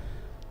மௌலி தான்.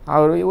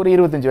 அவர் ஒரு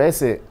 25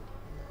 வயசு,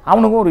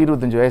 அவனுக்கும் ஒரு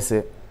 25 வயசு.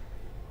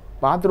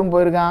 பாத்ரூம்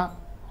போயிருக்கான்,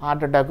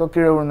 ஹார்ட் அட்டாக்கோ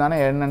கீழே விழுந்தானே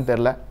என்னன்னு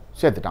தெரில,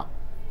 சேர்த்துட்டான்.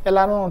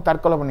 எல்லோரும்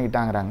தற்கொலை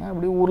பண்ணிக்கிட்டாங்கிறாங்க,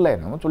 அப்படி ஊரில்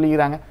என்னமோ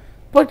சொல்லிக்கிறாங்க.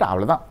 போயிட்டான்,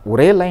 அவ்வளோதான்.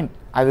 ஒரே லைன்.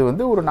 அது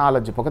வந்து ஒரு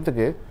 4-5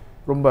 பக்கத்துக்கு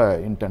ரொம்ப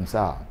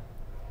இன்டென்ஸாக,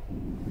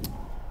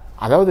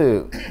 அதாவது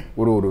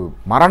ஒரு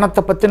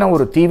மரணத்தை பற்றின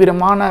ஒரு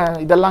தீவிரமான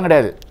இதெல்லாம்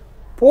கிடையாது,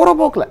 போகிற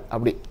போக்கில்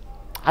அப்படி.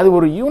 அது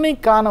ஒரு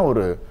யூனிக்கான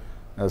ஒரு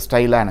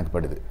ஸ்டைலாக எனக்கு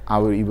படுது.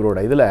 இவரோட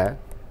இதில்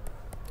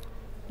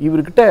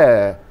இவர்கிட்ட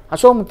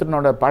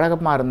அசோகமித்திரனோட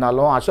பழக்கமாக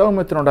இருந்தாலும்,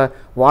 அசோகமித்திரனோட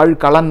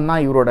வாழ்கலன்னா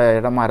இவரோட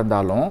இடமா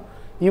இருந்தாலும்,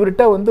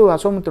 இவர்கிட்ட வந்து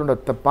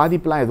அசோகமித்திரனோட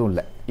பாதிப்புலாம் எதுவும்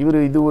இல்லை.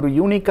 இது ஒரு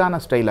யூனிக்கான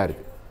ஸ்டைலாக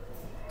இருக்குது.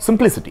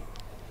 சிம்பிளிசிட்டி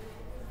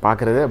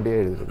பார்க்குறது அப்படியே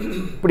எழுதுறது.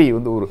 இப்படி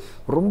வந்து ஒரு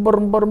ரொம்ப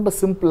ரொம்ப ரொம்ப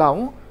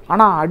சிம்பிளாகவும்,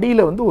 ஆனால்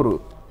அடியில் வந்து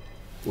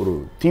ஒரு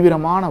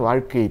தீவிரமான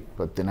வாழ்க்கை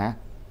பற்றின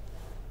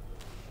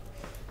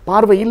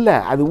பார்வை இல்லை.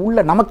 அது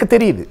உள்ள நமக்கு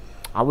தெரியுது.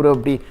 அவர்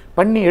அப்படி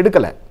பண்ணி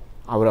எடுக்கலை.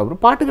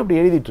 அவர் பாட்டுக்கு அப்படி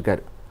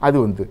எழுதிட்டுருக்காரு. அது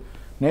வந்து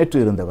நேற்று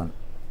இருந்தவன்.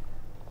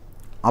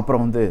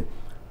 அப்புறம் வந்து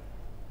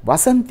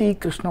வசந்தி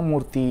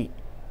கிருஷ்ணமூர்த்தி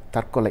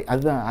தற்கொலை.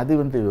 அது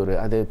வந்து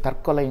அது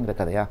தற்கொலைங்கிற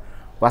கதையா?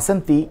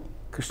 வசந்தி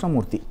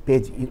கிருஷ்ணமூர்த்தி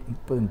பேஜ்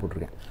 30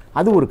 போட்டிருக்கேன்.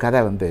 அது ஒரு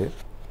கதை வந்து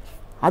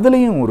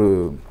அதுலேயும்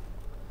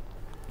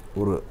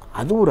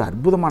அது ஒரு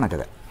அற்புதமான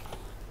கதை.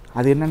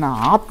 அது என்னென்னா,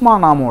 ஆத்மா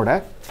நாமோட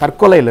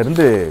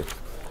தற்கொலையிலேருந்து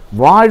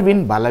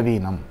வாழ்வின்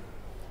பலவீனம்.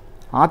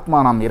 ஆத்மா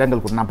நாம்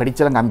இரங்கல் கூட நான்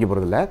படிச்செல்லாம் காமிக்க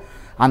போகிறதில்ல.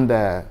 அந்த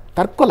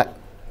தற்கொலை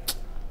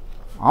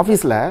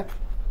ஆஃபீஸில்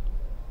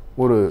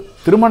ஒரு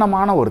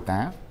திருமணமான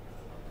ஒருத்தன்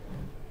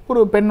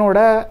ஒரு பெண்ணோட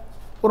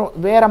ஒரு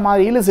வேறு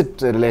மாதிரி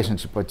இலிசிட்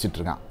ரிலேஷன்ஷிப்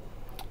வச்சிட்ருக்கான்.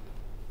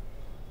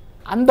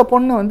 அந்த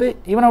பொண்ணு வந்து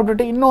இவனை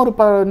விட்டுட்டு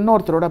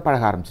இன்னொருத்தரோட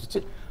பழக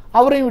ஆரம்பிச்சிருச்சு.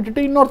 அவரையும்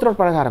விட்டுட்டு இன்னொருத்தரோட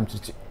பழக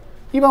ஆரம்பிச்சிருச்சு.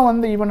 இவன்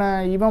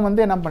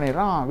வந்து என்ன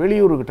பண்ணிடுறான்,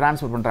 வெளியூருக்கு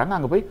ட்ரான்ஸ்ஃபர் பண்ணுறாங்க,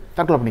 அங்கே போய்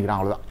தற்கொலை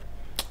பண்ணிக்கிறான். அவ்வளோதான்.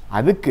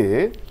 அதுக்கு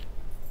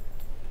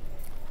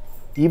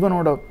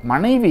இவனோட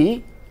மனைவி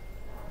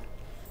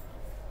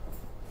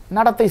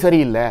நடத்தை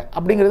சரியில்லை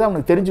அப்படிங்கிறது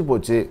அவனுக்கு தெரிஞ்சு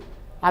போச்சு.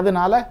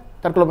 அதனால்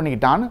தற்கொலை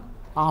பண்ணிக்கிட்டான்னு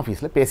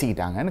ஆஃபீஸில்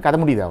பேசிக்கிட்டாங்கன்னு கதை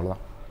முடியுது.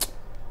 அவ்வளோதான்.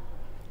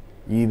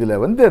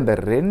 இதில் வந்து அந்த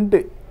 2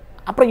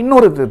 அப்புறம்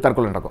இன்னொரு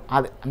தற்கொலை நடக்கும்.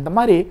 அது அந்த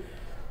மாதிரி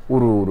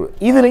ஒரு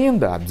இதுலேயும்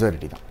இந்த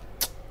அப்சர்டிட்டி தான்.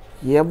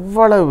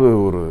 எவ்வளவு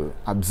ஒரு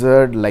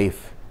அப்சர்ட்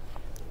லைஃப்.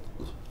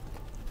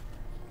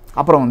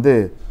 அப்புறம் வந்து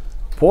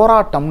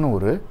போராட்டம்னு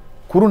ஒரு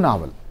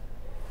குறுநாவல்.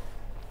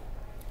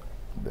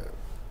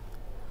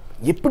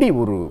 எப்படி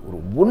ஒரு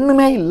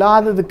ஒன்றுமே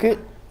இல்லாததுக்கு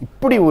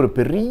இப்படி ஒரு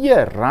பெரிய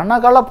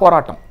ரணகள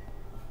போராட்டம்,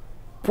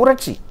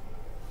 புரட்சி.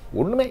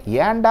 ஒன்றுமே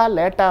ஏன்யா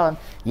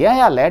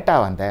லேட்டாக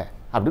வந்த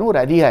அப்படின்னு ஒரு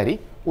அதிகாரி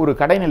ஒரு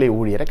கடைநிலை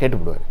ஊழியரை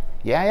கேட்டுவிடுவார்.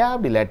 ஏன்யா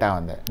அப்படி லேட்டாக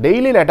வந்த?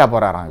 டெய்லி லேட்டாக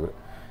போகிறாராம் இவர்.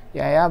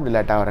 ஏன்யா அப்படி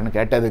லேட்டாக வரேன்னு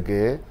கேட்டதுக்கு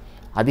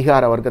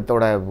அதிகார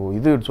வர்க்கத்தோட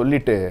இது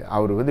சொல்லிவிட்டு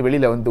அவர் வந்து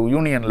வெளியில் வந்து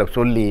யூனியனில்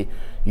சொல்லி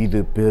இது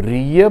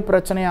பெரிய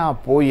பிரச்சனையாக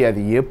போய்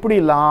அது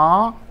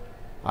எப்படிலாம்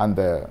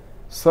அந்த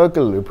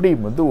சர்க்கிள் எப்படி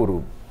வந்து ஒரு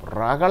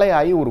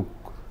ரகலையாகி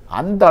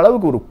அந்த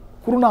அளவுக்கு ஒரு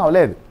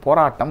குறுநாவலே அது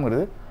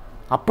போராட்டம்ங்கிறது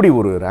அப்படி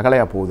ஒரு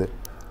ரகலையாக போகுது.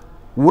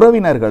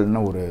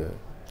 உறவினர்கள்னு ஒரு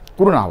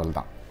குறுநாவல்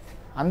தான்.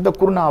 அந்த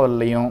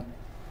குறுநாவல்லையும்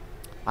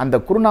அந்த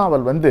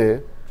குறுநாவல் வந்து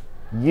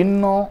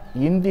இன்னும்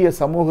இந்திய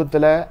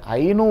சமூகத்தில்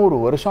 500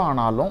 வருஷம்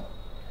ஆனாலும்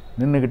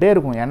நின்றுக்கிட்டே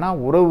இருக்கும். ஏன்னா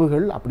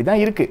உறவுகள் அப்படி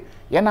தான் இருக்குது.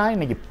 ஏன்னா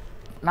இன்றைக்கி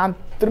நான்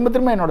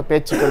திரும்ப என்னோடய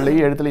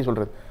பேச்சுக்கள்லையும் எழுத்துலையும்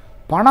சொல்கிறது,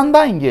 பணம்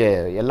தான் இங்கே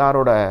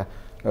எல்லாரோட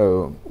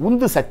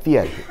உந்து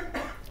சக்தியாக இருக்குது.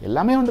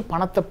 எல்லாமே வந்து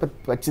பணத்தை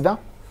வச்சு தான்.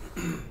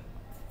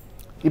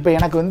 இப்போ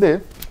எனக்கு வந்து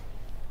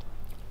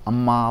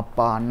அம்மா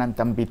அப்பா அண்ணன்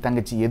தம்பி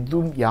தங்கச்சி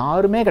எதுவும்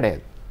யாருமே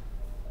கிடையாது.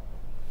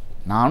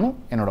 நானும்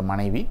என்னோடய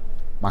மனைவி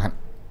மகன்,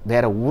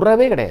 வேறு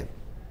உறவே கிடையாது.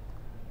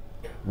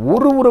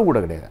 ஒரு உறவு கூட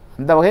கிடையாது.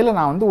 அந்த வகையில்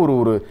நான் வந்து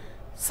ஒரு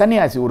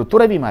சன்னியாசி, ஒரு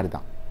துறவி மாதிரி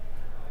தான்.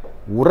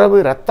 உறவு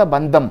இரத்த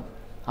பந்தம்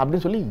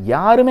அப்படின்னு சொல்லி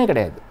யாருமே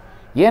கிடையாது.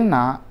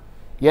 ஏன்னா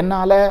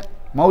என்னால்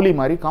மௌலி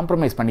மாதிரி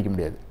காம்ப்ரமைஸ் பண்ணிக்க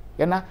முடியாது.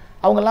 ஏன்னா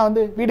அவங்கெல்லாம்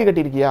வந்து வீடு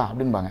கட்டியிருக்கியா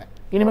அப்படின்பாங்க.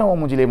 இனிமேல்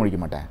உன் மூஞ்சிலே முடிக்க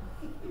மாட்டேன்.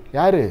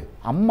 யார்?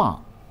 அம்மா.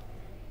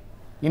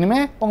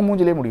 இனிமேல் உங்கள்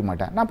மூஞ்சிலே முடிக்க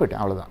மாட்டேன். நான்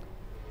போயிட்டேன். அவ்வளோதான்.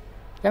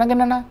 எனக்கு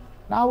என்னென்னா,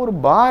 நான் ஒரு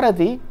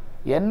பாரதி,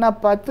 என்னை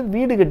பார்த்து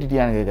வீடு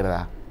கட்டிட்டியான்னு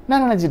கேட்குறதா? என்ன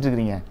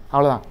நினச்சிட்ருக்கிறீங்க?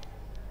 அவ்வளோதான்,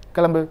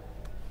 கிளம்பு.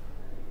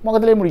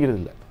 முகத்திலே முடிக்கிறது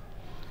இல்லை.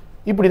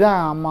 இப்படி தான்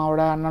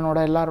அம்மாவோட அண்ணனோட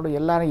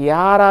எல்லாரும்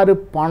யார்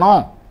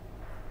பணம்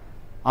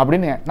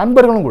அப்படின்னு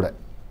நண்பர்களும் கூட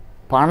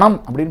பணம்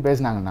அப்படின்னு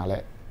பேசினாங்கனால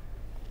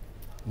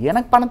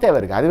எனக்கு பணம் தேவை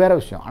இருக்குது, அது வேறு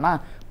விஷயம்.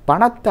 ஆனால்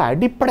பணத்தை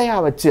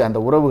அடிப்படையாக வச்சு அந்த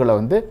உறவுகளை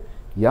வந்து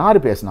யார்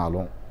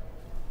பேசினாலும்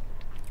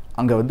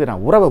அங்கே வந்து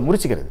நான் உறவை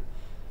முறிச்சிக்கிறது,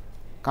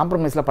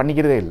 காம்ப்ரமைஸ்லாம்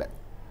பண்ணிக்கிறதே இல்லை.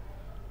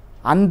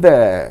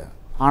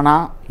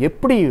 ஆனால்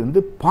எப்படி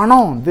வந்து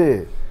பணம் வந்து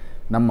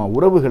நம்ம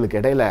உறவுகளுக்கு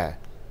இடையில்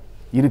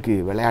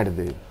இருக்குது,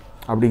 விளையாடுது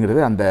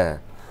அப்படிங்கிறது அந்த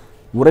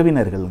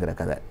உறவினர்கள்ங்கிற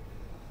கதை.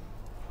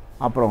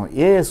 அப்புறம்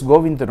ஏஎஸ்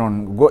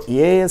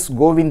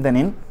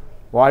கோவிந்தனின்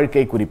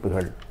வாழ்க்கை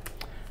குறிப்புகள்,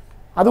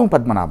 அதுவும்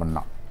பத்மநாபன்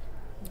தான்.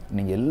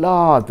 நீங்கள்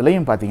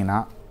எல்லாத்துலேயும் பார்த்தீங்கன்னா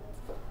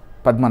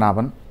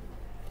பத்மநாபன்.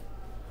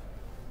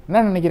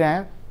 என்ன நினைக்கிறேன்,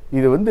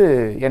 இது வந்து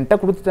என்கிட்ட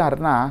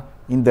கொடுத்துட்டாருன்னா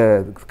இந்த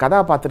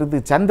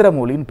கதாபாத்திரத்துக்கு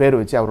சந்திரமௌலின்னு பேர்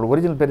வச்சு, அவரோட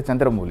ஒரிஜினல் பேர்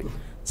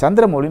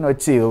சந்திரமௌலின்னு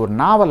வச்சு ஒரு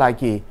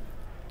நாவலாக்கி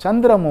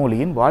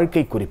சந்திரமௌலியின்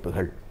வாழ்க்கை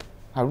குறிப்புகள்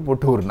அப்படின்னு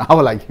போட்டு ஒரு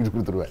நாவலாக்கி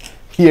கொடுத்துருவார்.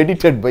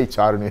 Edited by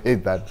sir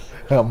Nivedita.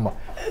 ஆமாம்,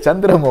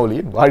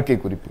 சந்திரமௌலியின் வாழ்க்கை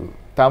குறிப்பு,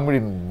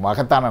 தமிழின்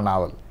மகத்தான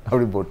நாவல்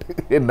அப்படி போட்டு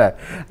என்ன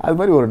அது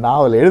மாதிரி ஒரு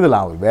நாவல்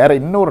எழுதலாம். அவர் வேறு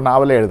இன்னொரு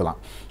நாவலே எழுதலாம்.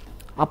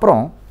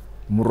 அப்புறம்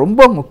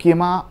ரொம்ப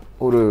முக்கியமாக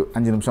ஒரு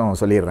 5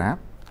 நிமிஷம் சொல்லிடுறேன்.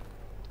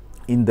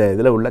 இந்த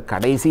இதில் உள்ள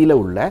கடைசியில்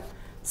உள்ள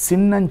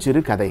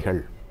சின்னஞ்சிறு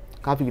கதைகள்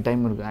காஃபிக்கு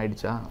டைம் இருக்கு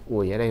ஆயிடுச்சா? ஓ,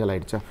 இறைகள்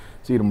ஆயிடுச்சா?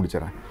 சீர்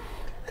முடிச்சிடறேன்.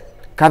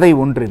 கதை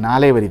 1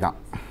 4 வரி தான்.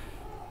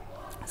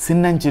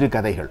 சின்னஞ்சிறு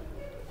கதைகள்.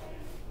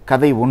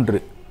 கதை 1.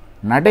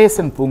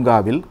 நடேசன்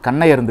பூங்காவில்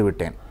கண்ணையர்ந்து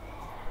விட்டேன்.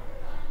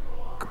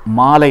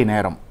 மாலை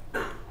நேரம்.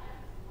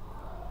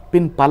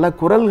 பின் பல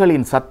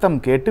குரல்களின் சத்தம்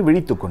கேட்டு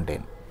விழித்து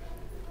கொண்டேன்.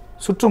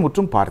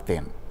 சுற்றுமுற்றும்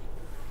பார்த்தேன்.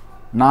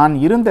 நான்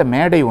இருந்த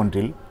மேடை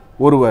ஒன்றில்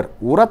ஒருவர்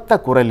உரத்த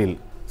குரலில்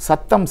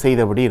சத்தம்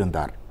செய்தபடி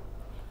இருந்தார்.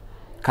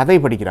 கதை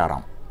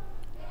படிக்கிறாராம்.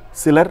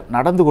 சிலர்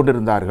நடந்து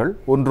கொண்டிருந்தார்கள்,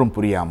 ஒன்றும்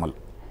புரியாமல்.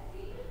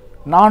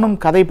 நானும்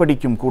கதை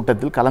படிக்கும்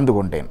கூட்டத்தில் கலந்து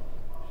கொண்டேன்.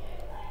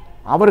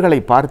 அவர்களை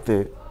பார்த்து,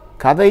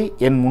 கதை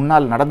என்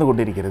முன்னால் நடந்து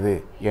கொண்டிருக்கிறது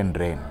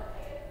என்றேன்.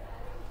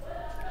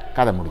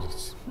 கதை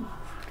முடிஞ்சிருச்சு.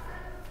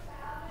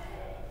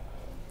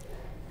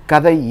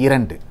 கதை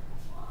 2.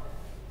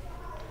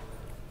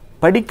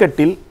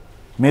 படிக்கட்டில்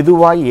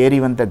மெதுவாய் ஏறி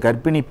வந்த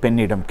கர்ப்பிணி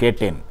பெண்ணிடம்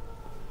கேட்டேன்,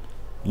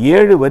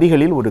 7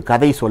 வரிகளில் ஒரு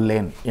கதை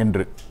சொல்லேன்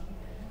என்று.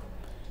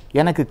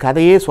 எனக்கு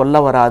கதையே சொல்ல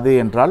வராது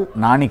என்றால்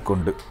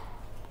நாணிக்கொண்டு.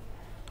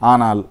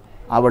 ஆனால்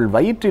அவள்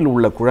வயிற்றில்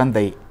உள்ள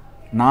குழந்தை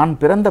நான்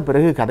பிறந்த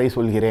பிறகு கதை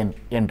சொல்கிறேன்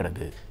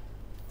என்றது.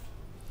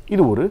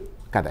 இது ஒரு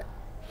கதை.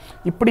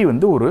 இப்படி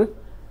ஒரு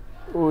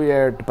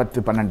 8 10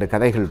 12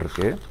 கதைகள்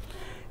இருக்குது.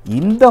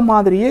 இந்த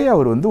மாதிரியே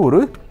அவர்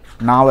ஒரு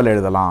நாவல்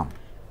எழுதலாம்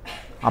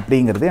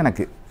அப்படிங்கிறது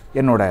எனக்கு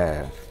என்னோட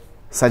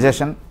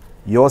சஜஷன்,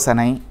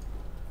 யோசனை.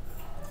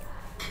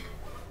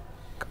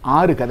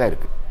 6 கதை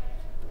இருக்குது,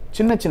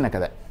 சின்ன சின்ன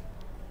கதை.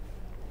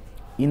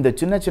 இந்த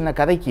சின்ன சின்ன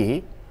கதைக்கு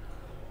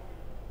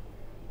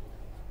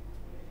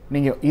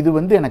நீங்கள் இது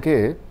எனக்கு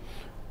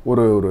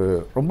ஒரு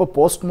ரொம்ப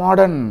போஸ்ட்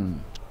மாடர்ன்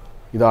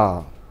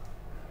இதாக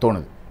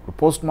தோணுது. ஒரு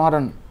போஸ்ட்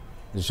மாடர்ன்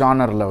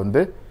ஜானரில்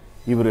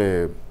இவர்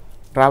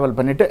ட்ராவல்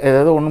பண்ணிவிட்டு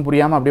ஏதோ ஒன்றும்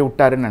புரியாமல் அப்படியே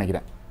விட்டாருன்னு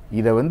நினைக்கிறேன்.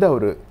 இதை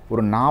அவர்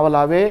ஒரு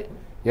நாவலாகவே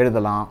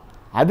எழுதலாம்.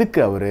 அதுக்கு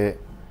அவர்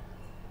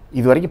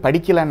இது வரைக்கும்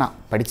படிக்கலைன்னா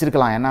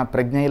படிச்சிருக்கலாம். ஏன்னா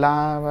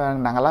பிரஜைலாம்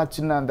நாங்கள்லாம்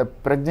சின்ன அந்த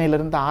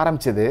பிரஜையிலேருந்து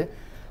ஆரம்பித்தது.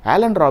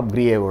 ஆலன் ராப்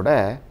கிரியேவோட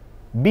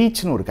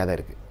பீச்னு ஒரு கதை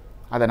இருக்குது.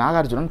 அதை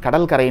நாகார்ஜுனன்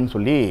கடற்கரைன்னு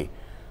சொல்லி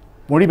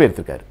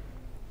மொழிபெயர்த்திருக்காரு.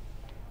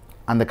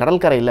 அந்த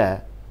கடற்கரையில்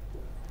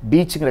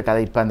பீச்சுங்கிற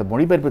கதை இப்போ அந்த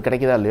மொழிபெயர்ப்பு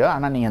கிடைக்குதா இல்லையோ,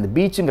 ஆனால் நீங்கள் அந்த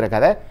பீச்சுங்கிற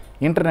கதை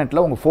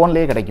இன்டர்நெட்டில் உங்கள்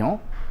ஃபோன்லேயே கிடைக்கும்.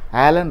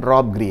 Alan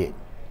rap கிரியே,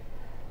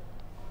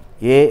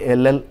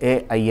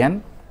 ALLAIN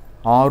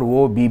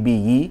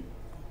ROBBEGRILLET,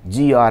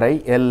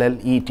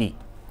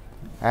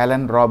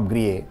 Alan rap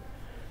கிரியே.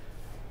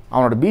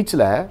 அவனோட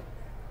பீச்சில்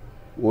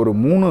ஒரு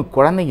 3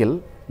 குழந்தைகள்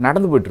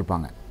நடந்து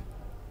போயிட்டுருப்பாங்க.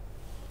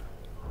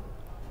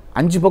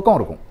 5 பக்கம்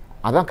இருக்கும்.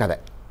 அதான் கதை.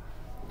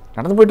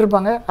 நடந்து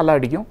போயிட்டுருப்பாங்க, அல்ல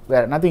அடிக்கும்,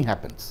 வேறு நத்திங்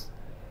ஹேப்பன்ஸ்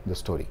இந்த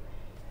ஸ்டோரி.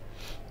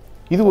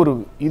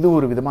 இது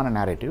ஒரு விதமான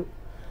நேரேட்டிவ்.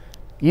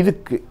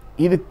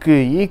 இதுக்கு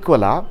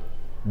ஈக்குவலாக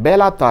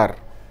பேலாத்தார்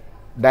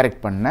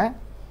டைரக்ட் பண்ண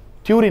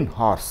டியூரின்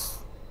ஹார்ஸ்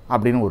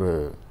அப்படின்னு ஒரு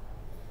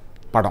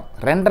படம்,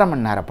 2.5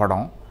 மணி நேர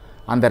படம்.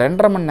 அந்த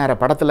 2.5 மணி நேர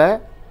படத்தில்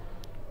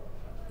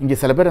இங்கே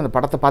சில பேர் அந்த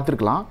படத்தை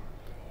பார்த்துருக்கலாம்.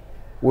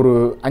 ஒரு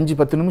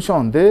 5-10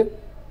 நிமிஷம்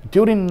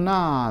டியூரின்னா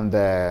அந்த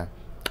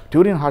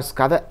டியூரின் ஹார்ஸ்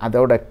கதை.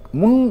 அதோட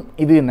முன்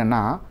இது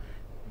என்னென்னா,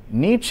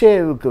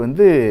 நீட்சேவுக்கு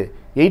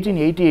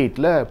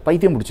 1888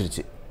 பைத்தியம்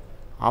பிடிச்சிருச்சு.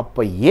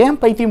 அப்போ ஏன்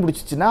பைத்தியம்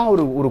பிடிச்சிச்சுன்னா,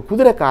 ஒரு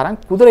குதிரைக்காரன்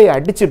குதிரையை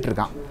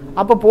அடிச்சிட்ருக்கான்.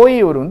 அப்போ போய்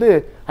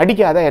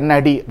அடிக்காத என்ன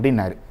அடி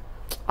அப்படின்னாரு.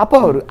 அப்போ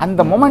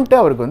அந்த மொமெண்ட்டு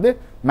அவருக்கு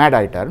மேட்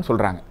ஆகிட்டாருன்னு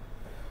சொல்கிறாங்க.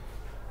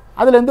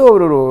 அதுலேருந்து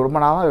ரொம்ப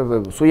நாளாக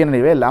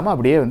சுயநினைவே இல்லாமல்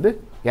அப்படியே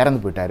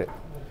இறந்து போயிட்டார்.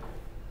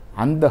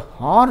 அந்த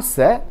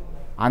ஹார்ஸை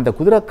அந்த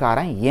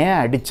குதிரைக்காரன் ஏன்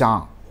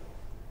அடித்தான்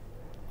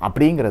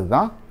அப்படிங்கிறது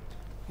தான்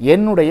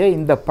என்னுடைய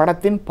இந்த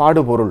படத்தின்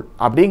பாடுபொருள்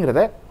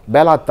அப்படிங்கிறத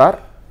பேலாத்தார்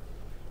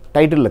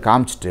டைட்டிலில்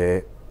காமிச்சிட்டு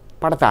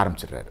படத்தை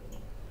ஆரம்பிச்சிடுறாரு.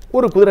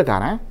 ஒரு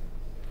குதிரைக்காரன்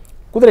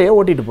குதிரை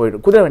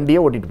வண்டியை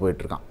ஓட்டிகிட்டு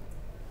போயிட்டுருக்கான்.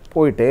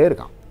 போயிட்டே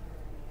இருக்கான்.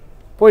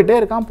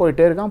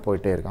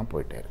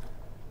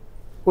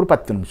 ஒரு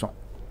 10 நிமிஷம்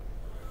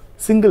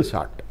சிங்கிள்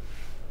ஷாட்.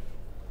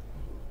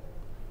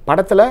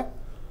 படத்தில்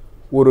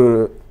ஒரு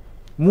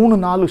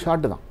 3-4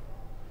 ஷாட்டு தான்.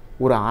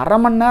 ஒரு அரை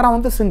மணி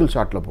நேரம் சிங்கிள்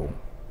ஷாட்டில் போகும்.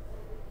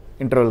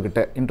 இன்டர்வல்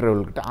கிட்ட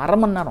 1/2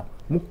 மணி நேரம்,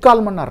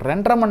 3/4 மணி நேரம்,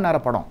 2.5 மணி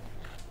நேரம் படம்.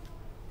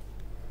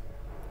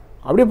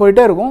 அப்படியே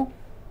போயிட்டே இருக்கும்.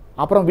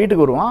 அப்புறம்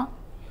வீட்டுக்கு வருவான்.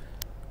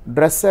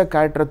 ட்ரெஸ்ஸை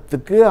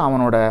காட்டுறதுக்கு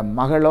அவனோட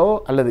மகளோ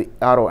அல்லது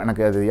யாரோ,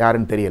 எனக்கு அது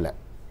யாருன்னு தெரியலை,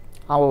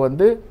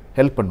 அவள்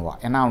ஹெல்ப் பண்ணுவாள்.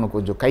 ஏன்னா அவனுக்கு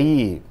கொஞ்சம் கை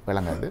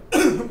விளங்காது.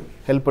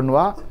 ஹெல்ப்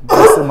பண்ணுவாள்.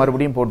 ட்ரெஸ்ஸு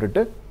மறுபடியும்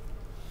போட்டுட்டு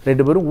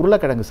 2 பேரும்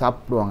உருளைக்கிழங்கு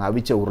சாப்பிடுவாங்க,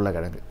 அவிச்ச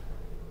உருளைக்கிழங்கு.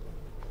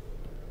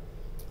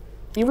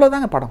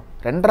 இவ்வளோதாங்க படம்.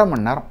 2.5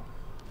 மணி நேரம்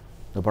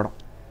இந்த படம்.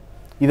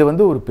 இதை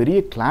ஒரு பெரிய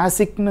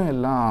கிளாசிக்னு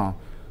எல்லாம்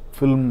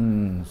ஃபில்ம்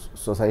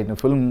சொசைட்டி,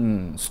 ஃபில்ம்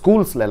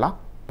ஸ்கூல்ஸ்லாம்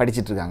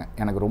படிச்சிட்ருக்காங்க.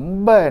 எனக்கு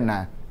ரொம்ப என்ன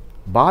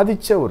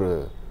பாதித்த ஒரு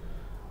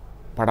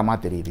படமாக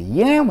தெரியுது.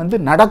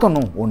 ஏன்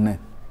நடக்கணும் ஒன்று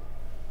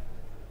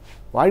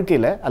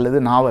வாழ்க்கையில், அல்லது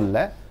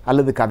நாவலில்,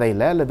 அல்லது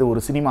கதையில், அல்லது ஒரு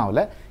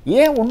சினிமாவில்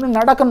ஏன் ஒன்று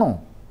நடக்கணும்?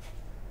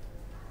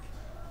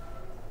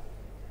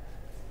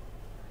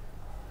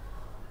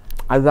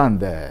 அதுதான்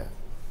இந்த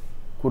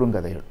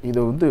குறுங்கதைகள்.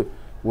 இது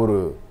ஒரு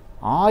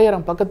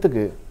 1000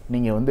 பக்கத்துக்கு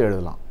நீங்கள்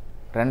எழுதலாம்.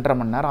 2.5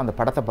 மணி நேரம் அந்த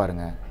படத்தை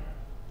பாருங்கள்.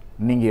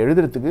 நீங்கள்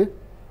எழுதுறதுக்கு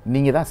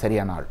நீங்கள் தான்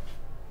சரியான ஆள்.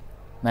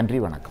 நன்றி,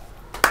 வணக்கம்.